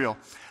of Israel,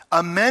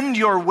 amend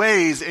your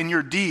ways and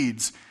your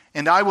deeds,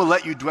 and I will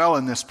let you dwell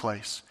in this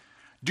place.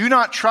 Do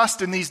not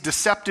trust in these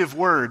deceptive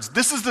words.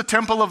 This is the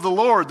temple of the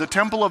Lord, the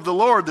temple of the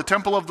Lord, the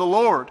temple of the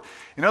Lord."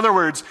 In other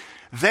words,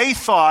 they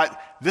thought,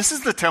 this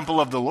is the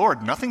temple of the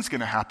Lord. Nothing's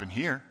going to happen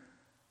here.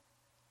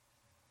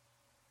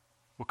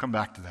 We'll come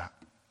back to that.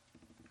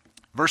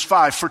 Verse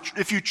 5, "For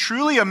if you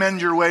truly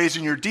amend your ways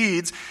and your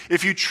deeds,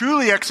 if you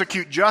truly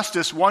execute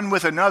justice one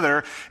with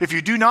another, if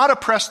you do not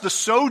oppress the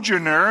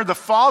sojourner, the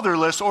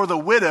fatherless, or the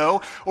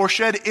widow, or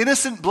shed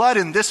innocent blood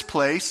in this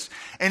place,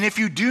 and if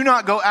you do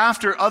not go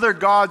after other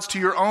gods to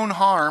your own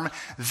harm,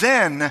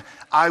 then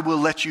I will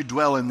let you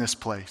dwell in this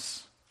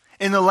place,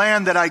 in the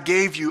land that I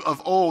gave you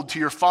of old to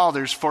your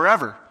fathers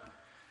forever.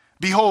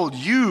 Behold,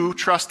 you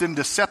trust in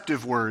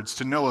deceptive words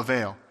to no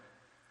avail.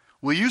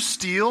 Will you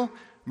steal,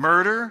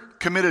 murder,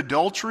 commit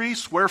adultery,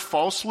 swear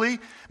falsely,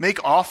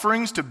 make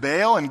offerings to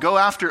Baal, and go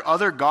after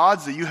other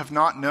gods that you have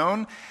not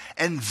known,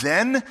 and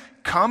then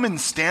come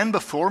and stand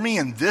before me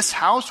in this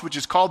house, which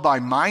is called by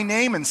my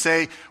name, and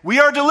say, we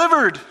are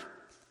delivered,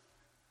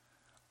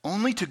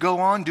 only to go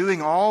on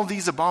doing all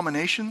these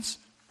abominations?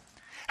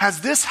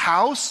 Has this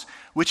house,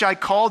 which I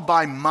called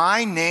by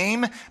my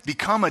name,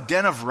 become a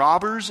den of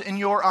robbers in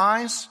your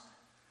eyes?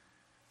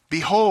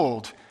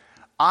 Behold,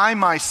 I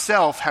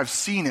myself have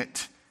seen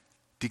it,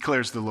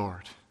 declares the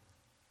Lord.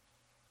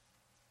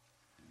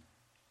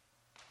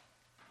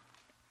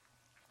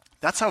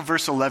 That's how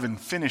verse 11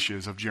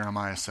 finishes of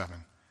Jeremiah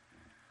 7.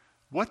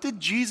 What did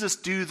Jesus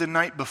do the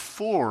night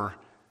before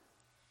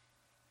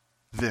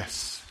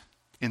this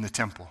in the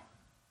temple?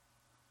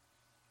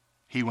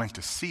 He went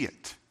to see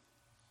it.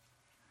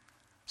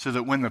 So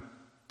that when the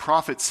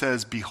prophet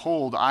says,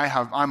 "Behold,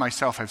 I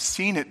myself have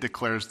seen it,"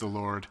 declares the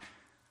Lord,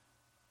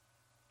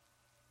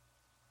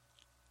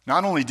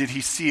 not only did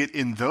he see it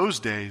in those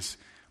days,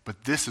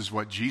 but this is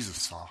what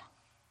Jesus saw.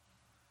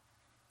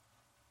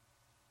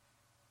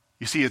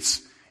 You see,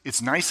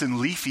 it's nice and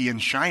leafy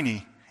and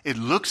shiny. It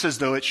looks as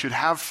though it should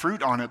have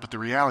fruit on it, but the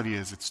reality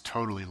is it's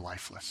totally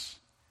lifeless.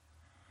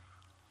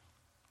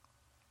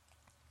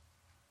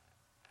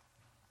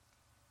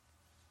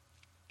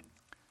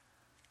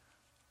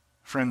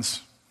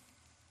 Friends,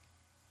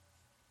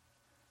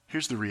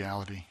 here's the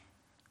reality.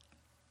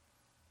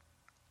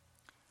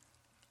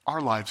 Our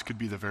lives could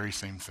be the very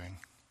same thing.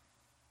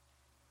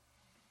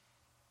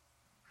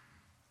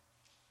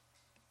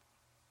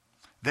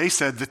 They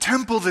said, the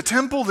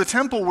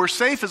temple, we're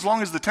safe as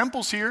long as the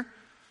temple's here.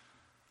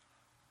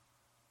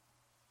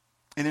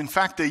 And in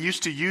fact, they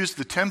used to use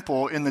the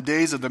temple in the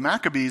days of the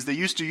Maccabees. They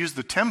used to use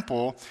the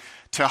temple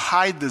to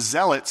hide the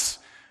zealots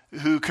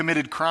who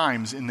committed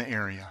crimes in the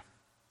area.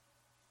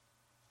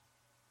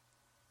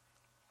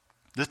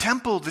 The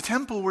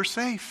temple, we're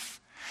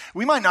safe.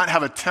 We might not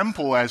have a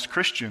temple as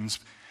Christians,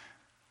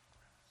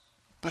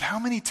 but how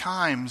many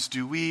times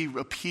do we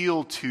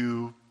appeal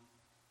to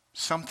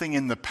something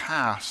in the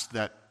past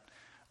that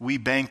we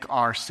bank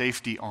our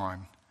safety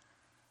on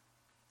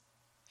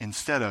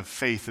instead of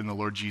faith in the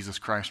Lord Jesus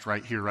Christ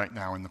right here, right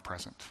now, in the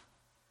present?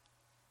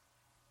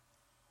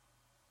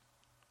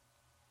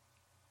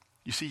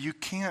 You see, you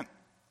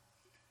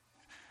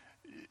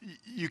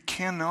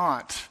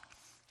cannot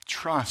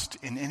trust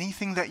in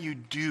anything that you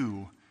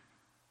do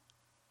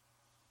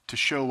to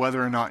show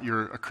whether or not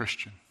you're a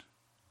Christian.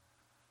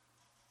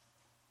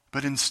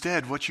 But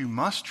instead, what you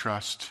must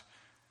trust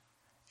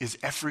is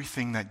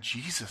everything that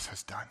Jesus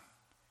has done.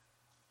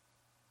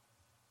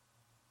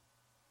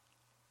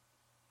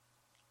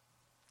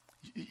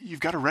 You've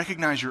got to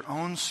recognize your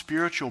own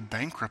spiritual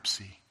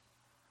bankruptcy.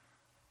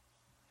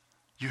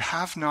 You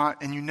have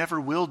not and you never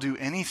will do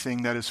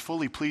anything that is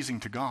fully pleasing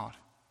to God.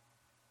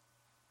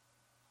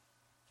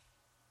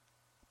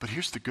 But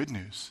here's the good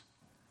news.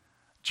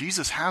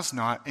 Jesus has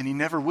not and he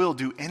never will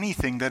do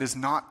anything that is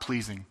not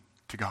pleasing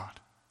to God.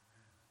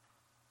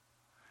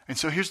 And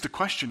so here's the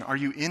question, are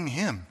you in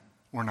him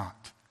or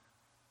not?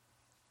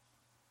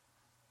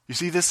 You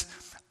see, this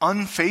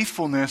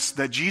unfaithfulness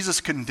that Jesus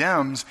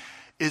condemns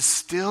is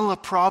still a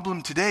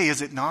problem today,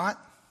 is it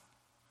not?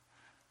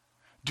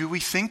 Do we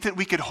think that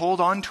we could hold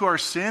on to our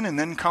sin and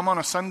then come on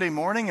a Sunday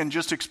morning and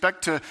just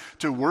expect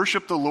to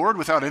worship the Lord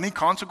without any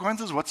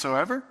consequences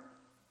whatsoever?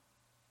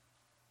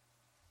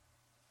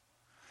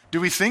 Do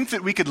we think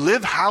that we could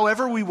live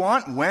however we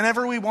want,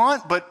 whenever we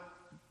want, but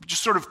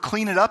just sort of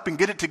clean it up and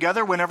get it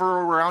together whenever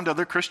we're around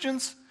other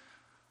Christians?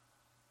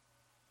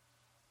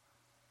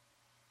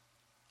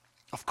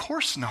 Of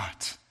course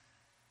not.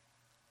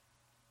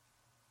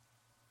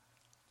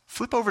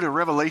 Flip over to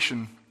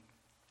Revelation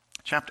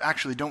chapter.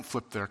 Actually, don't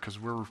flip there because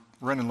we're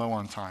running low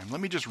on time.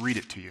 Let me just read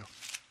it to you.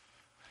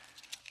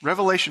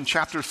 Revelation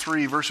chapter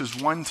 3, verses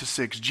 1 to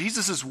 6.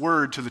 Jesus'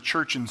 word to the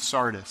church in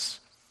Sardis.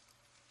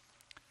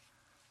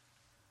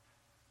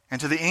 And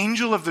to the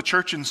angel of the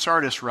church in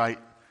Sardis write,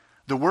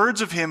 the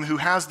words of him who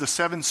has the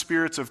 7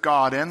 spirits of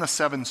God and the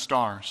 7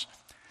 stars.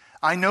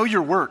 I know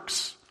your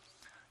works.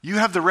 You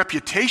have the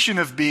reputation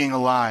of being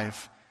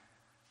alive,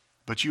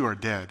 but you are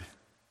dead.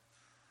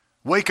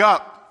 Wake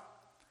up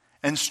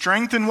and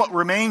strengthen what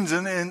remains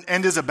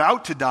and is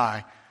about to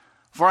die,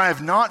 for I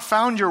have not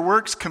found your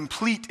works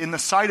complete in the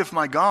sight of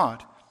my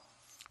God.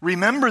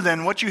 Remember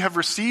then what you have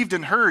received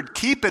and heard.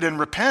 Keep it and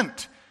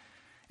repent.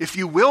 If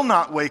you will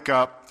not wake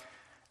up,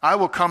 I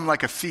will come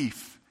like a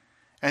thief,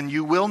 and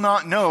you will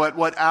not know at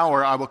what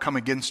hour I will come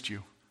against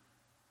you.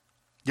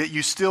 Yet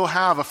you still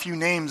have a few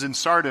names in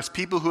Sardis,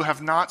 people who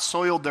have not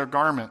soiled their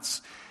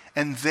garments,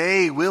 and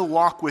they will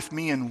walk with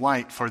me in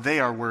white, for they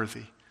are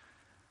worthy.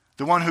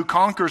 The one who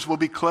conquers will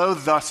be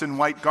clothed thus in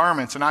white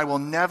garments, and I will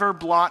never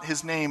blot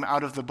his name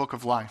out of the book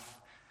of life.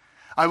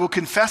 I will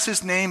confess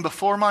his name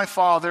before my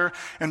Father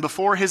and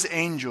before his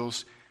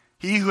angels.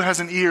 He who has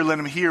an ear, let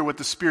him hear what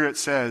the Spirit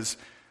says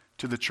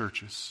to the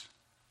churches.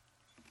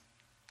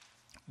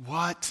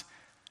 What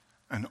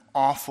an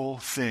awful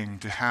thing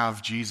to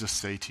have Jesus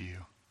say to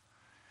you.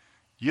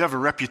 You have a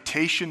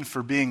reputation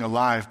for being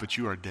alive, but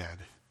you are dead.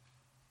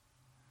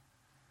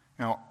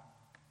 Now,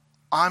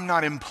 I'm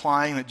not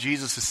implying that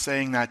Jesus is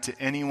saying that to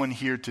anyone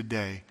here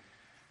today,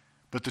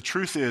 but the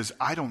truth is,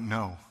 I don't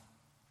know.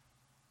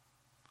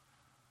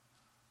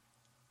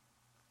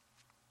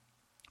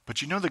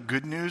 But you know the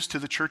good news to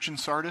the church in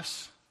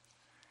Sardis?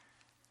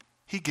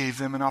 He gave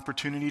them an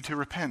opportunity to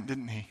repent,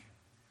 didn't he?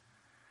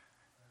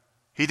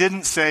 He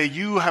didn't say,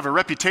 you have a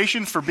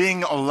reputation for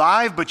being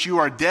alive, but you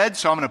are dead,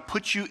 so I'm going to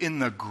put you in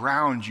the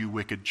ground, you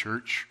wicked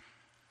church.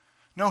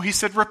 No, he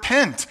said,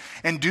 repent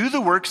and do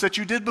the works that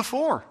you did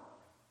before.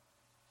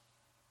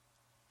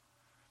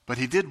 But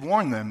he did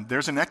warn them,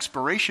 there's an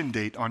expiration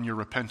date on your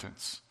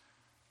repentance.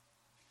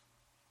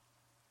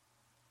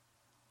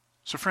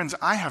 So friends,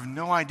 I have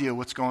no idea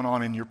what's going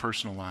on in your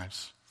personal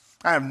lives.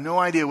 I have no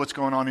idea what's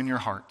going on in your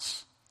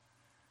hearts.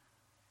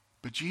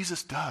 But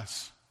Jesus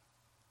does.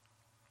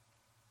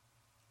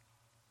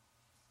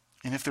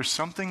 And if there's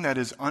something that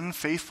is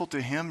unfaithful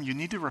to him, you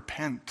need to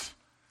repent.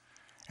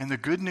 And the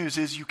good news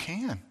is you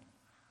can.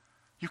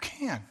 You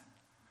can.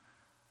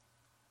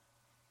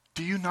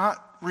 Do you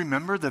not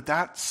remember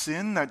that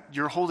sin that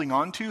you're holding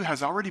on to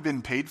has already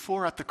been paid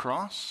for at the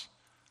cross?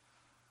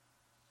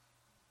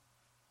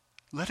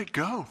 Let it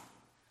go.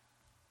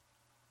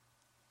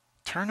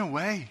 Turn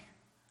away.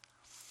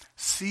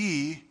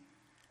 See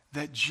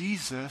that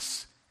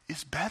Jesus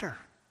is better.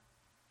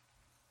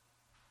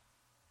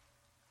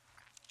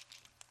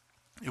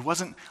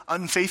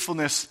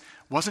 Unfaithfulness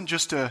wasn't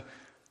just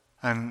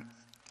an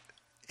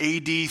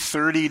AD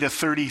 30 to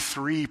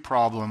 33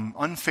 problem.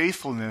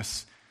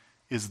 Unfaithfulness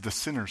is the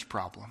sinner's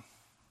problem.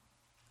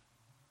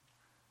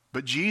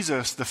 But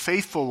Jesus, the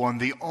faithful one,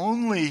 the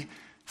only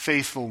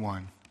faithful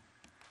one,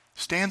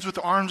 stands with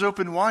arms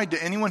open wide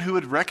to anyone who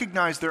would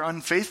recognize their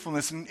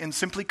unfaithfulness and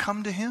simply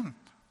come to him.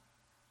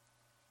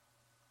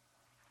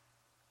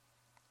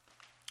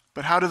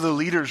 But how do the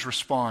leaders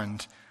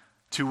respond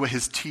to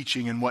his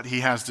teaching and what he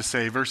has to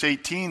say? Verse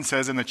 18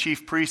 says, and the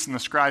chief priests and the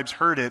scribes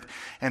heard it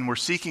and were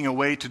seeking a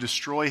way to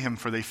destroy him,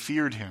 for they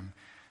feared him,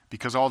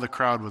 because all the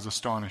crowd was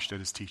astonished at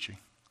his teaching.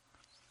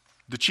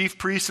 The chief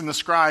priests and the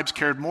scribes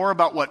cared more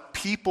about what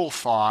people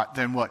thought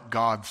than what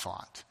God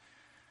thought.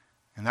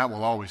 And that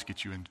will always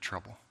get you into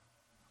trouble.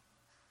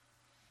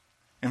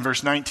 And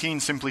verse 19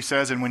 simply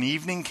says, and when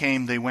evening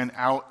came, they went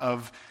out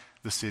of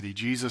the city.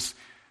 Jesus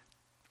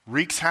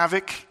wreaks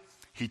havoc,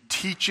 he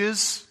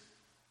teaches,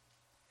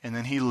 and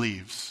then he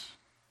leaves.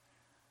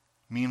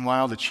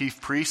 Meanwhile, the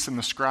chief priests and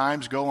the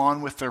scribes go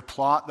on with their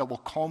plot that will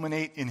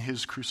culminate in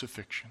his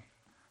crucifixion.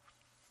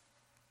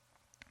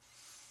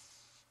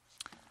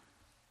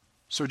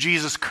 So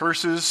Jesus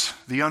curses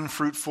the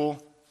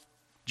unfruitful,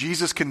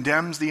 Jesus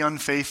condemns the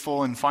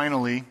unfaithful, and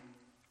finally,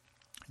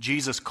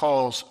 Jesus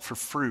calls for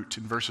fruit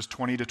in verses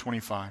 20 to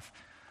 25.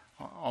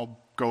 I'll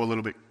go a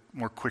little bit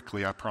more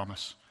quickly, I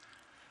promise.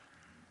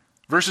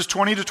 Verses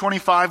 20 to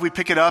 25, we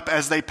pick it up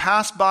as they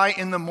passed by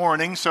in the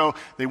morning. So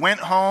they went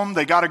home,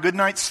 they got a good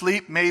night's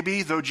sleep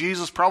maybe, though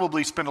Jesus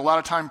probably spent a lot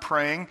of time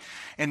praying.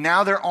 And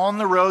now they're on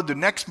the road the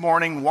next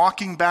morning,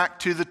 walking back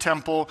to the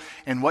temple.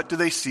 And what do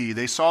they see?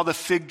 They saw the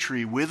fig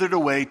tree withered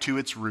away to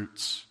its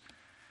roots.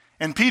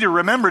 And Peter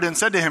remembered and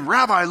said to him,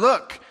 Rabbi,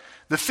 look,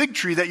 the fig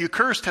tree that you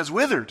cursed has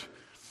withered.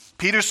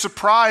 Peter's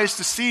surprised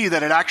to see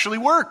that it actually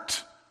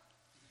worked.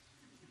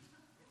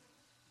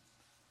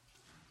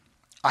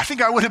 I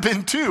think I would have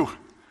been too.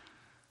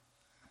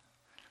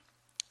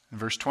 In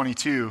verse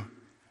 22,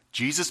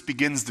 Jesus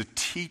begins to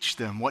teach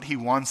them what he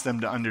wants them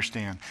to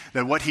understand.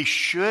 That what he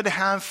should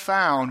have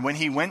found when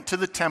he went to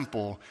the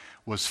temple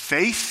was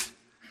faith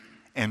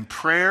and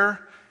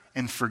prayer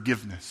and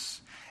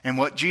forgiveness. And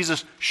what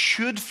Jesus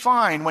should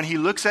find when he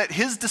looks at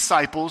his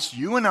disciples,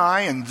 you and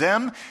I and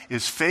them,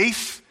 is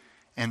faith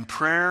and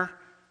prayer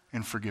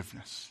and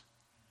forgiveness.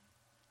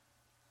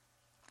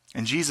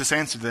 And Jesus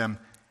answered them,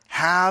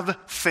 have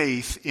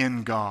faith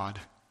in God.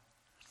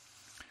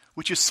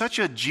 Which is such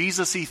a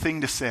Jesus-y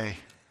thing to say.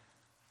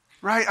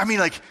 Right? I mean,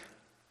 like,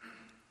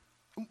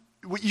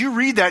 you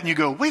read that and you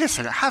go, wait a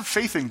second, have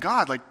faith in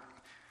God. Like,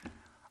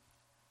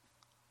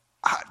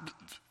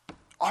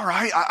 all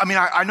right.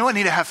 I know I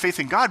need to have faith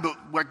in God, but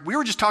like we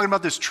were just talking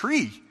about this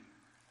tree.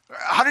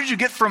 How did you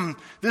get from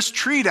this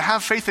tree to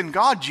have faith in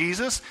God,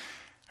 Jesus?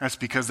 That's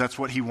because that's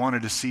what he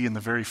wanted to see in the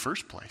very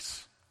first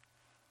place.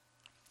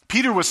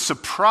 Peter was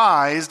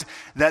surprised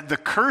that the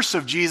curse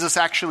of Jesus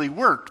actually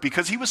worked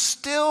because he was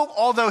still,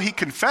 although he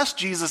confessed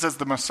Jesus as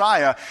the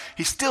Messiah,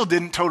 he still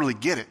didn't totally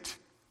get it.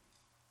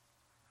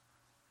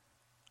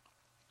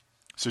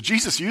 So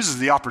Jesus uses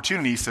the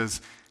opportunity. He says,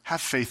 have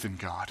faith in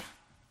God.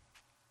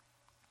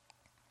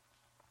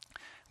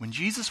 When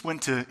Jesus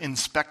went to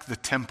inspect the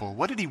temple,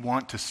 what did he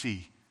want to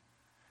see?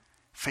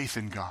 Faith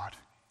in God.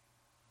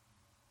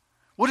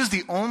 What is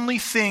the only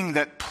thing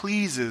that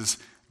pleases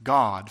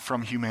God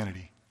from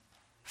humanity?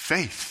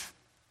 Faith.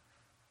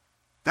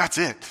 That's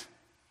it.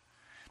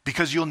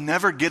 Because you'll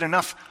never get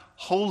enough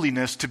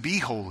holiness to be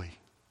holy.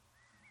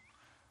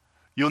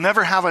 You'll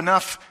never have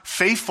enough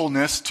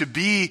faithfulness to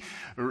be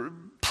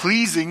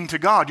pleasing to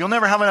God. You'll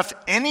never have enough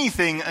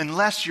anything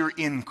unless you're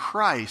in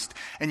Christ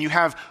and you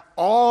have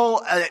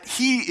all that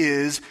he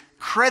is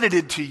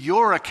credited to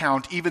your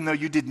account even though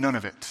you did none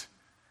of it.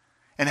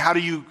 And how do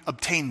you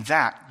obtain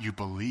that? You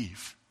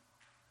believe.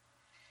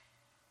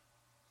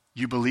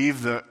 You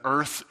believe the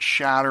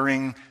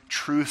earth-shattering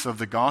truth of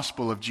the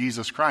gospel of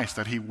Jesus Christ,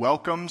 that he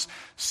welcomes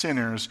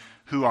sinners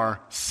who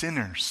are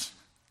sinners,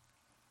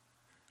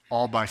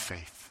 all by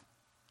faith.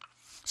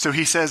 So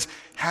he says,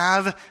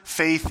 have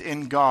faith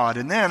in God.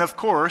 And then, of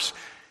course,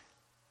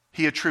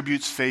 he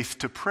attributes faith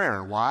to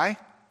prayer. Why?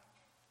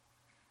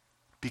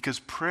 Because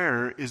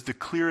prayer is the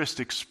clearest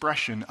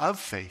expression of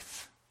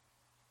faith.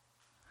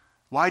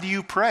 Why do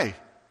you pray?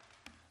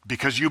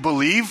 Because you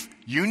believe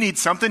you need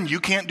something you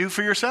can't do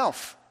for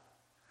yourself.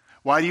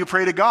 Why do you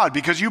pray to God?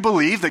 Because you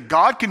believe that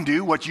God can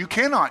do what you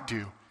cannot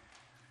do.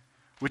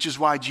 Which is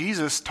why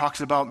Jesus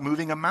talks about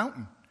moving a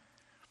mountain.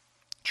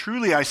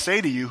 Truly I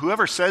say to you,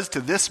 whoever says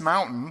to this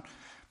mountain,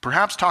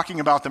 perhaps talking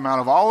about the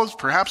Mount of Olives,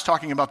 perhaps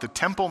talking about the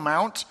Temple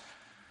Mount,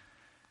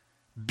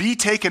 be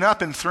taken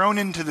up and thrown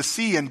into the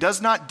sea, and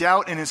does not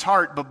doubt in his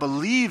heart, but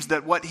believes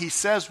that what he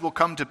says will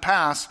come to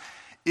pass,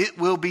 it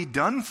will be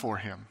done for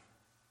him.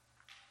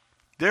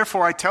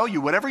 Therefore I tell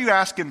you, whatever you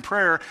ask in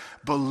prayer,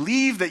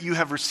 believe that you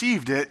have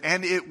received it,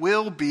 and it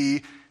will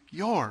be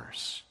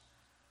yours.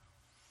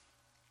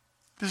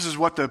 This is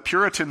what the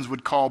Puritans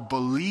would call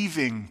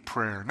believing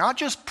prayer. Not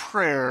just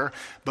prayer,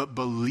 but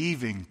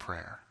believing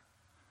prayer.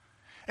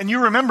 And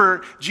you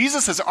remember,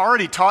 Jesus has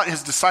already taught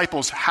his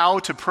disciples how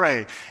to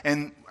pray.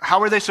 And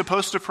how are they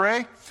supposed to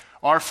pray?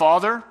 Our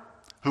Father,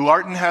 who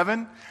art in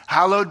heaven,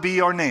 hallowed be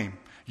your name.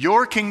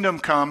 Your kingdom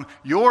come,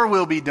 your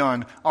will be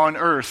done on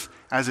earth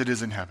as it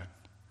is in heaven.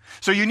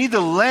 So you need the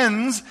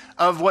lens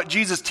of what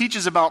Jesus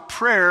teaches about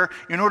prayer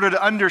in order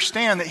to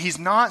understand that he's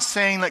not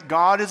saying that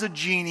God is a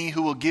genie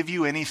who will give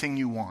you anything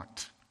you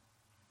want.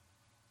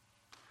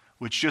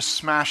 Which just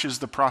smashes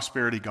the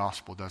prosperity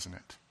gospel, doesn't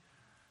it?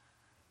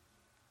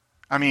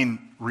 I mean,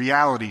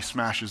 reality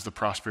smashes the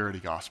prosperity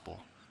gospel.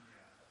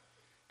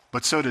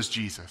 But so does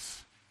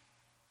Jesus.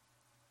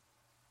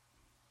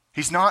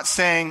 He's not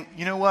saying,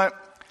 you know what?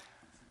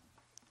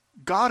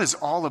 God is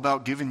all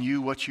about giving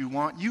you what you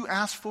want. You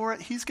ask for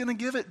it, he's going to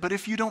give it. But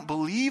if you don't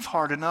believe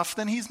hard enough,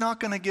 then he's not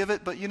going to give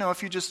it. But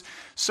if you just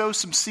sow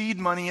some seed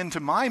money into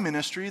my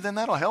ministry, then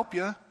that'll help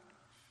you.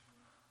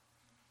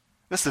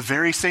 That's the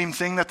very same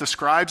thing that the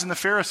scribes and the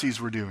Pharisees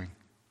were doing.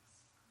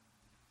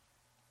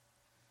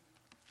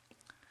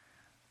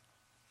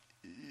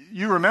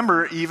 You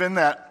remember even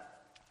that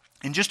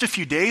in just a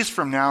few days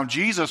from now,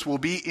 Jesus will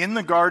be in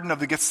the Garden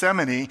of the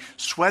Gethsemane,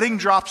 sweating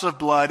drops of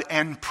blood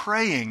and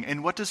praying.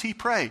 And what does he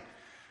pray?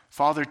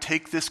 Father,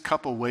 take this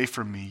cup away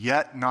from me,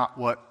 yet not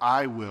what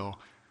I will,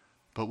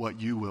 but what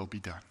you will be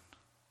done.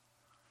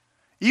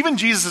 Even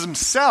Jesus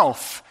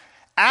himself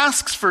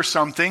asks for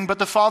something, but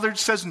the Father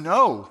says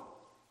no.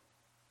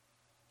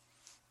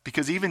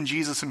 Because even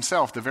Jesus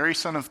himself, the very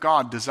Son of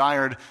God,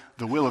 desired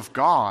the will of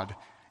God,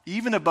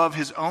 even above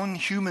his own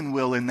human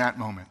will in that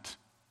moment.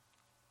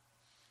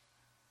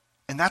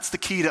 And that's the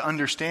key to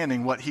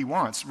understanding what he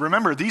wants.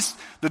 Remember,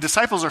 the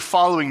disciples are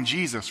following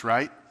Jesus,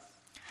 right?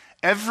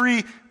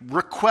 Every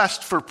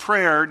request for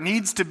prayer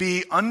needs to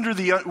be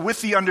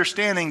with the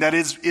understanding that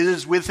it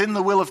is within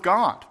the will of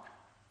God.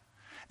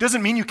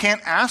 Doesn't mean you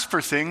can't ask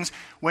for things.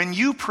 When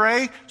you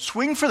pray,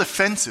 swing for the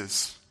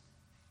fences.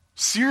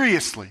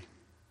 Seriously.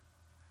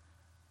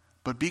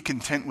 But be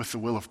content with the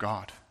will of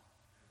God.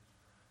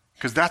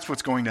 Because that's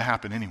what's going to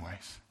happen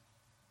anyways.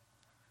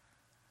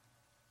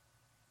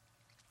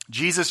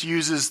 Jesus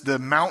uses the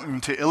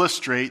mountain to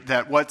illustrate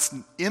that what's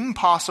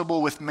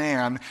impossible with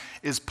man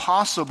is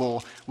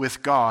possible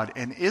with God.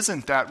 And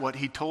isn't that what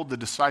he told the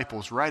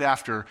disciples right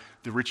after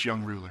the rich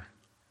young ruler?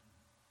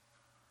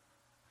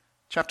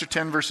 Chapter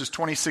 10, verses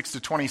 26 to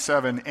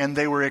 27, and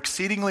they were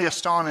exceedingly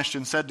astonished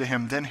and said to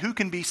him, then who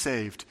can be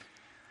saved?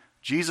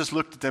 Jesus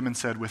looked at them and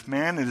said, with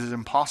man it is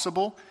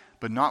impossible,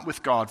 but not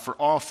with God, for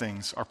all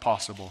things are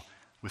possible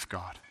with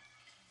God.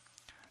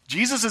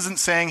 Jesus isn't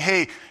saying,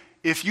 hey,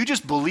 if you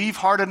just believe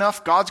hard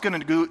enough, God's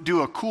going to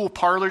do a cool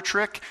parlor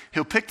trick.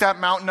 He'll pick that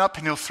mountain up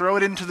and he'll throw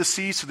it into the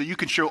sea so that you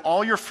can show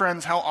all your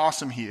friends how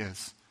awesome he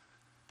is.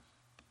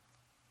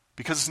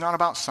 Because it's not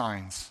about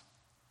signs.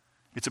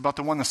 It's about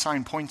the one the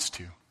sign points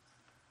to.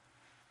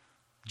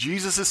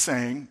 Jesus is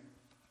saying,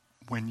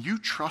 when you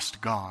trust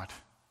God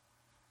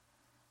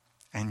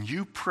and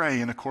you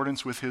pray in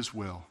accordance with his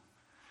will,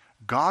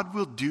 God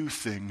will do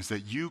things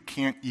that you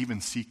can't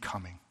even see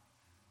coming.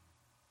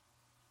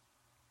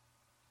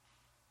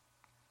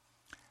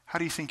 How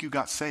do you think you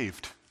got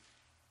saved?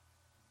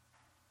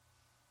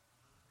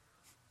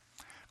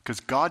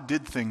 Because God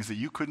did things that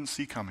you couldn't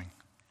see coming.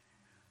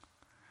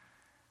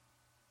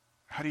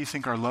 How do you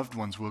think our loved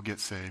ones will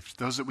get saved?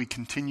 Those that we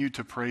continue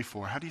to pray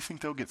for, how do you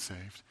think they'll get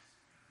saved?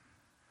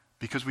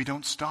 Because we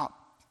don't stop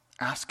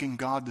asking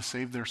God to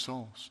save their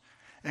souls.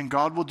 And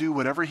God will do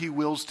whatever he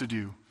wills to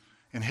do,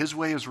 and his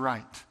way is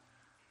right.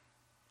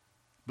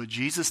 But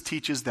Jesus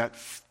teaches that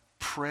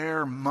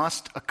prayer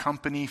must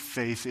accompany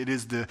faith. It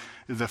is the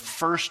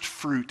first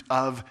fruit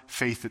of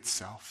faith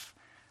itself.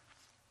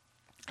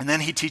 And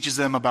then he teaches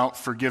them about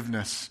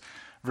forgiveness.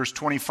 Verse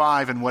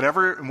 25, and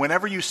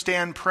whenever you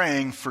stand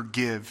praying,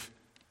 forgive.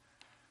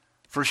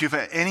 For if you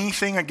have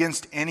anything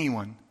against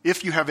anyone,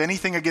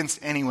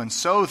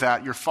 so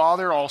that your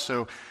Father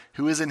also,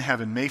 who is in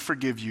heaven, may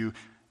forgive you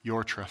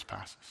your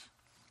trespasses.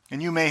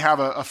 And you may have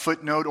a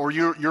footnote, or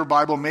your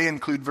Bible may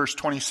include verse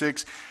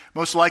 26.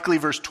 Most likely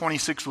verse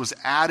 26 was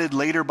added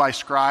later by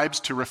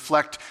scribes to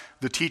reflect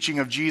the teaching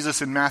of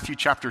Jesus in Matthew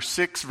chapter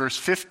 6, verse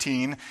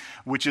 15,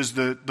 which is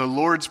the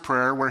Lord's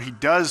Prayer, where he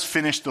does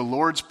finish the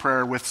Lord's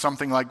Prayer with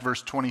something like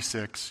verse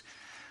 26.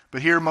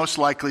 But here, most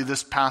likely,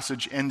 this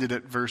passage ended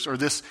at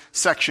this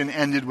section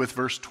ended with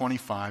verse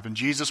 25. And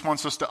Jesus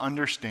wants us to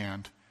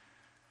understand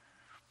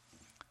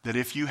that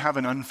if you have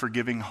an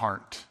unforgiving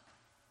heart,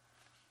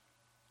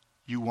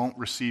 you won't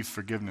receive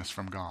forgiveness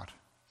from God.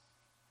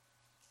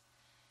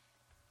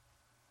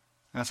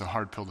 That's a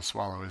hard pill to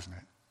swallow, isn't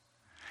it?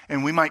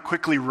 And we might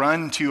quickly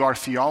run to our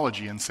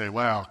theology and say,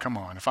 well, come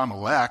on, if I'm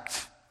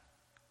elect.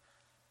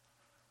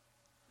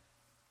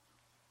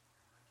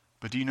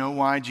 But do you know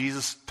why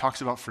Jesus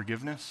talks about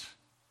forgiveness?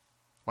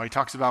 Why he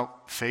talks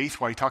about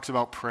faith? Why he talks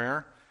about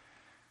prayer?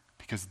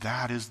 Because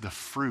that is the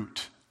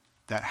fruit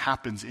that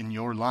happens in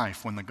your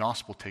life when the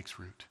gospel takes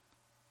root.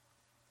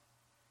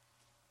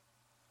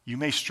 You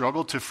may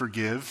struggle to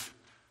forgive,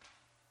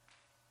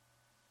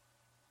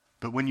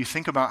 but when you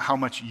think about how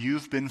much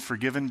you've been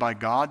forgiven by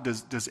God,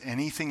 does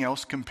anything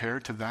else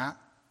compare to that?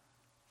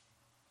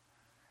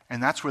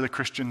 And that's where the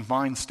Christian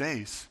mind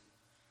stays.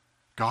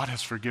 God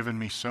has forgiven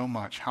me so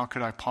much. How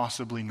could I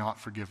possibly not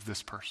forgive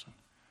this person?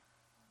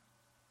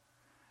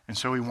 And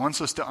so he wants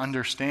us to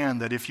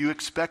understand that if you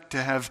expect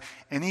to have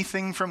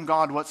anything from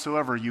God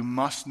whatsoever, you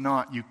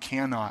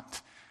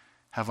cannot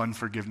have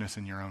unforgiveness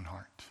in your own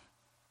heart.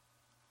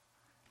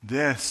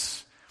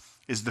 This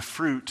is the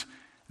fruit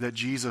that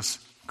Jesus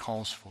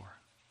calls for.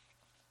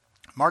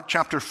 Mark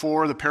chapter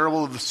 4, the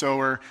parable of the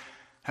sower,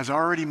 has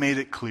already made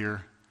it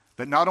clear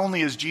that not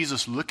only is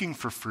Jesus looking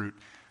for fruit,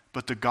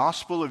 but the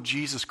gospel of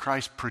Jesus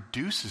Christ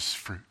produces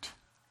fruit.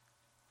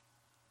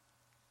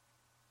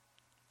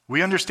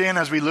 We understand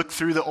as we look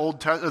through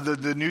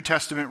the New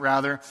Testament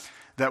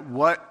that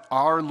what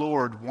our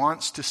Lord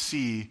wants to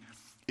see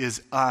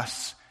is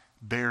us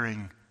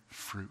bearing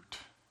fruit.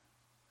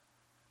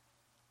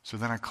 So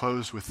then I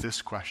close with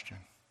this question.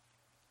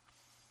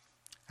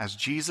 As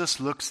Jesus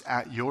looks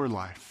at your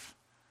life,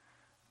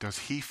 does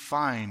he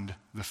find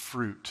the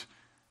fruit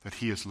that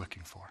he is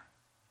looking for?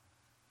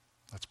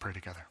 Let's pray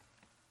together.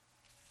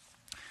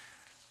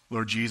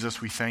 Lord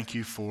Jesus, we thank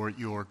you for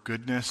your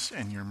goodness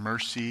and your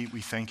mercy.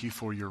 We thank you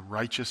for your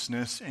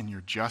righteousness and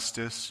your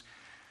justice.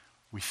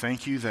 We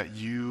thank you that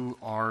you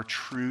are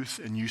truth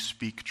and you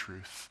speak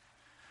truth.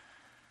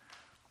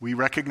 We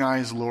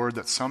recognize, Lord,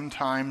 that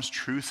sometimes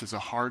truth is a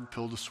hard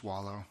pill to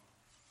swallow.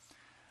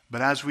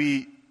 But as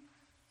we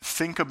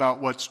think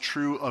about what's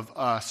true of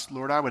us,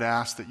 Lord, I would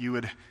ask that you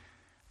would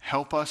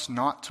help us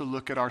not to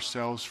look at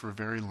ourselves for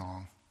very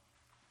long.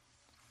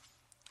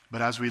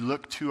 But as we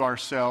look to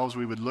ourselves,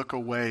 we would look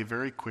away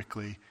very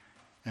quickly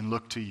and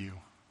look to you,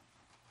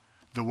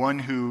 the one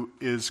who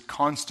is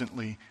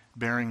constantly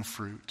bearing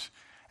fruit,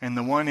 and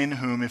the one in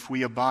whom, if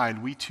we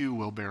abide, we too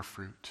will bear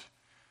fruit.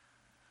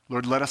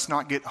 Lord, let us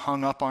not get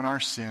hung up on our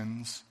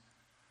sins.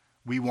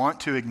 We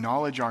want to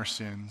acknowledge our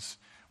sins.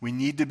 We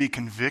need to be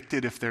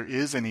convicted if there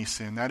is any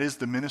sin. That is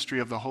the ministry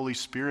of the Holy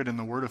Spirit and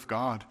the Word of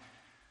God.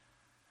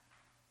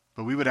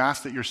 But we would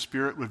ask that your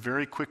Spirit would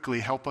very quickly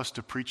help us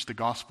to preach the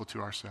gospel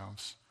to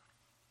ourselves.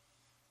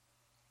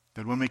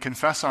 That when we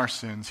confess our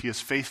sins, he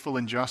is faithful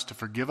and just to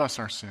forgive us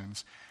our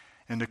sins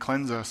and to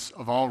cleanse us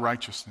of all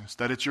righteousness.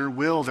 That it's your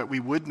will that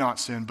we would not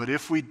sin, but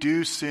if we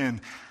do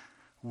sin,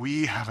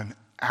 we have an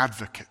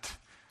advocate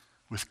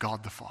with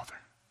God the Father.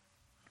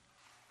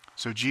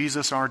 So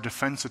Jesus, our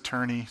defense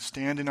attorney,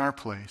 stand in our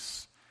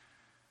place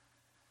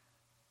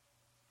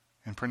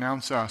and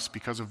pronounce us,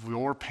 because of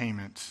your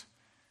payment,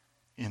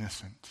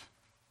 innocent.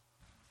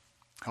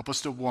 Help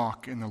us to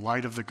walk in the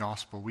light of the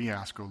gospel, we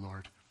ask, O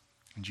Lord.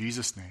 In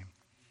Jesus' name,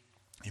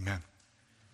 amen.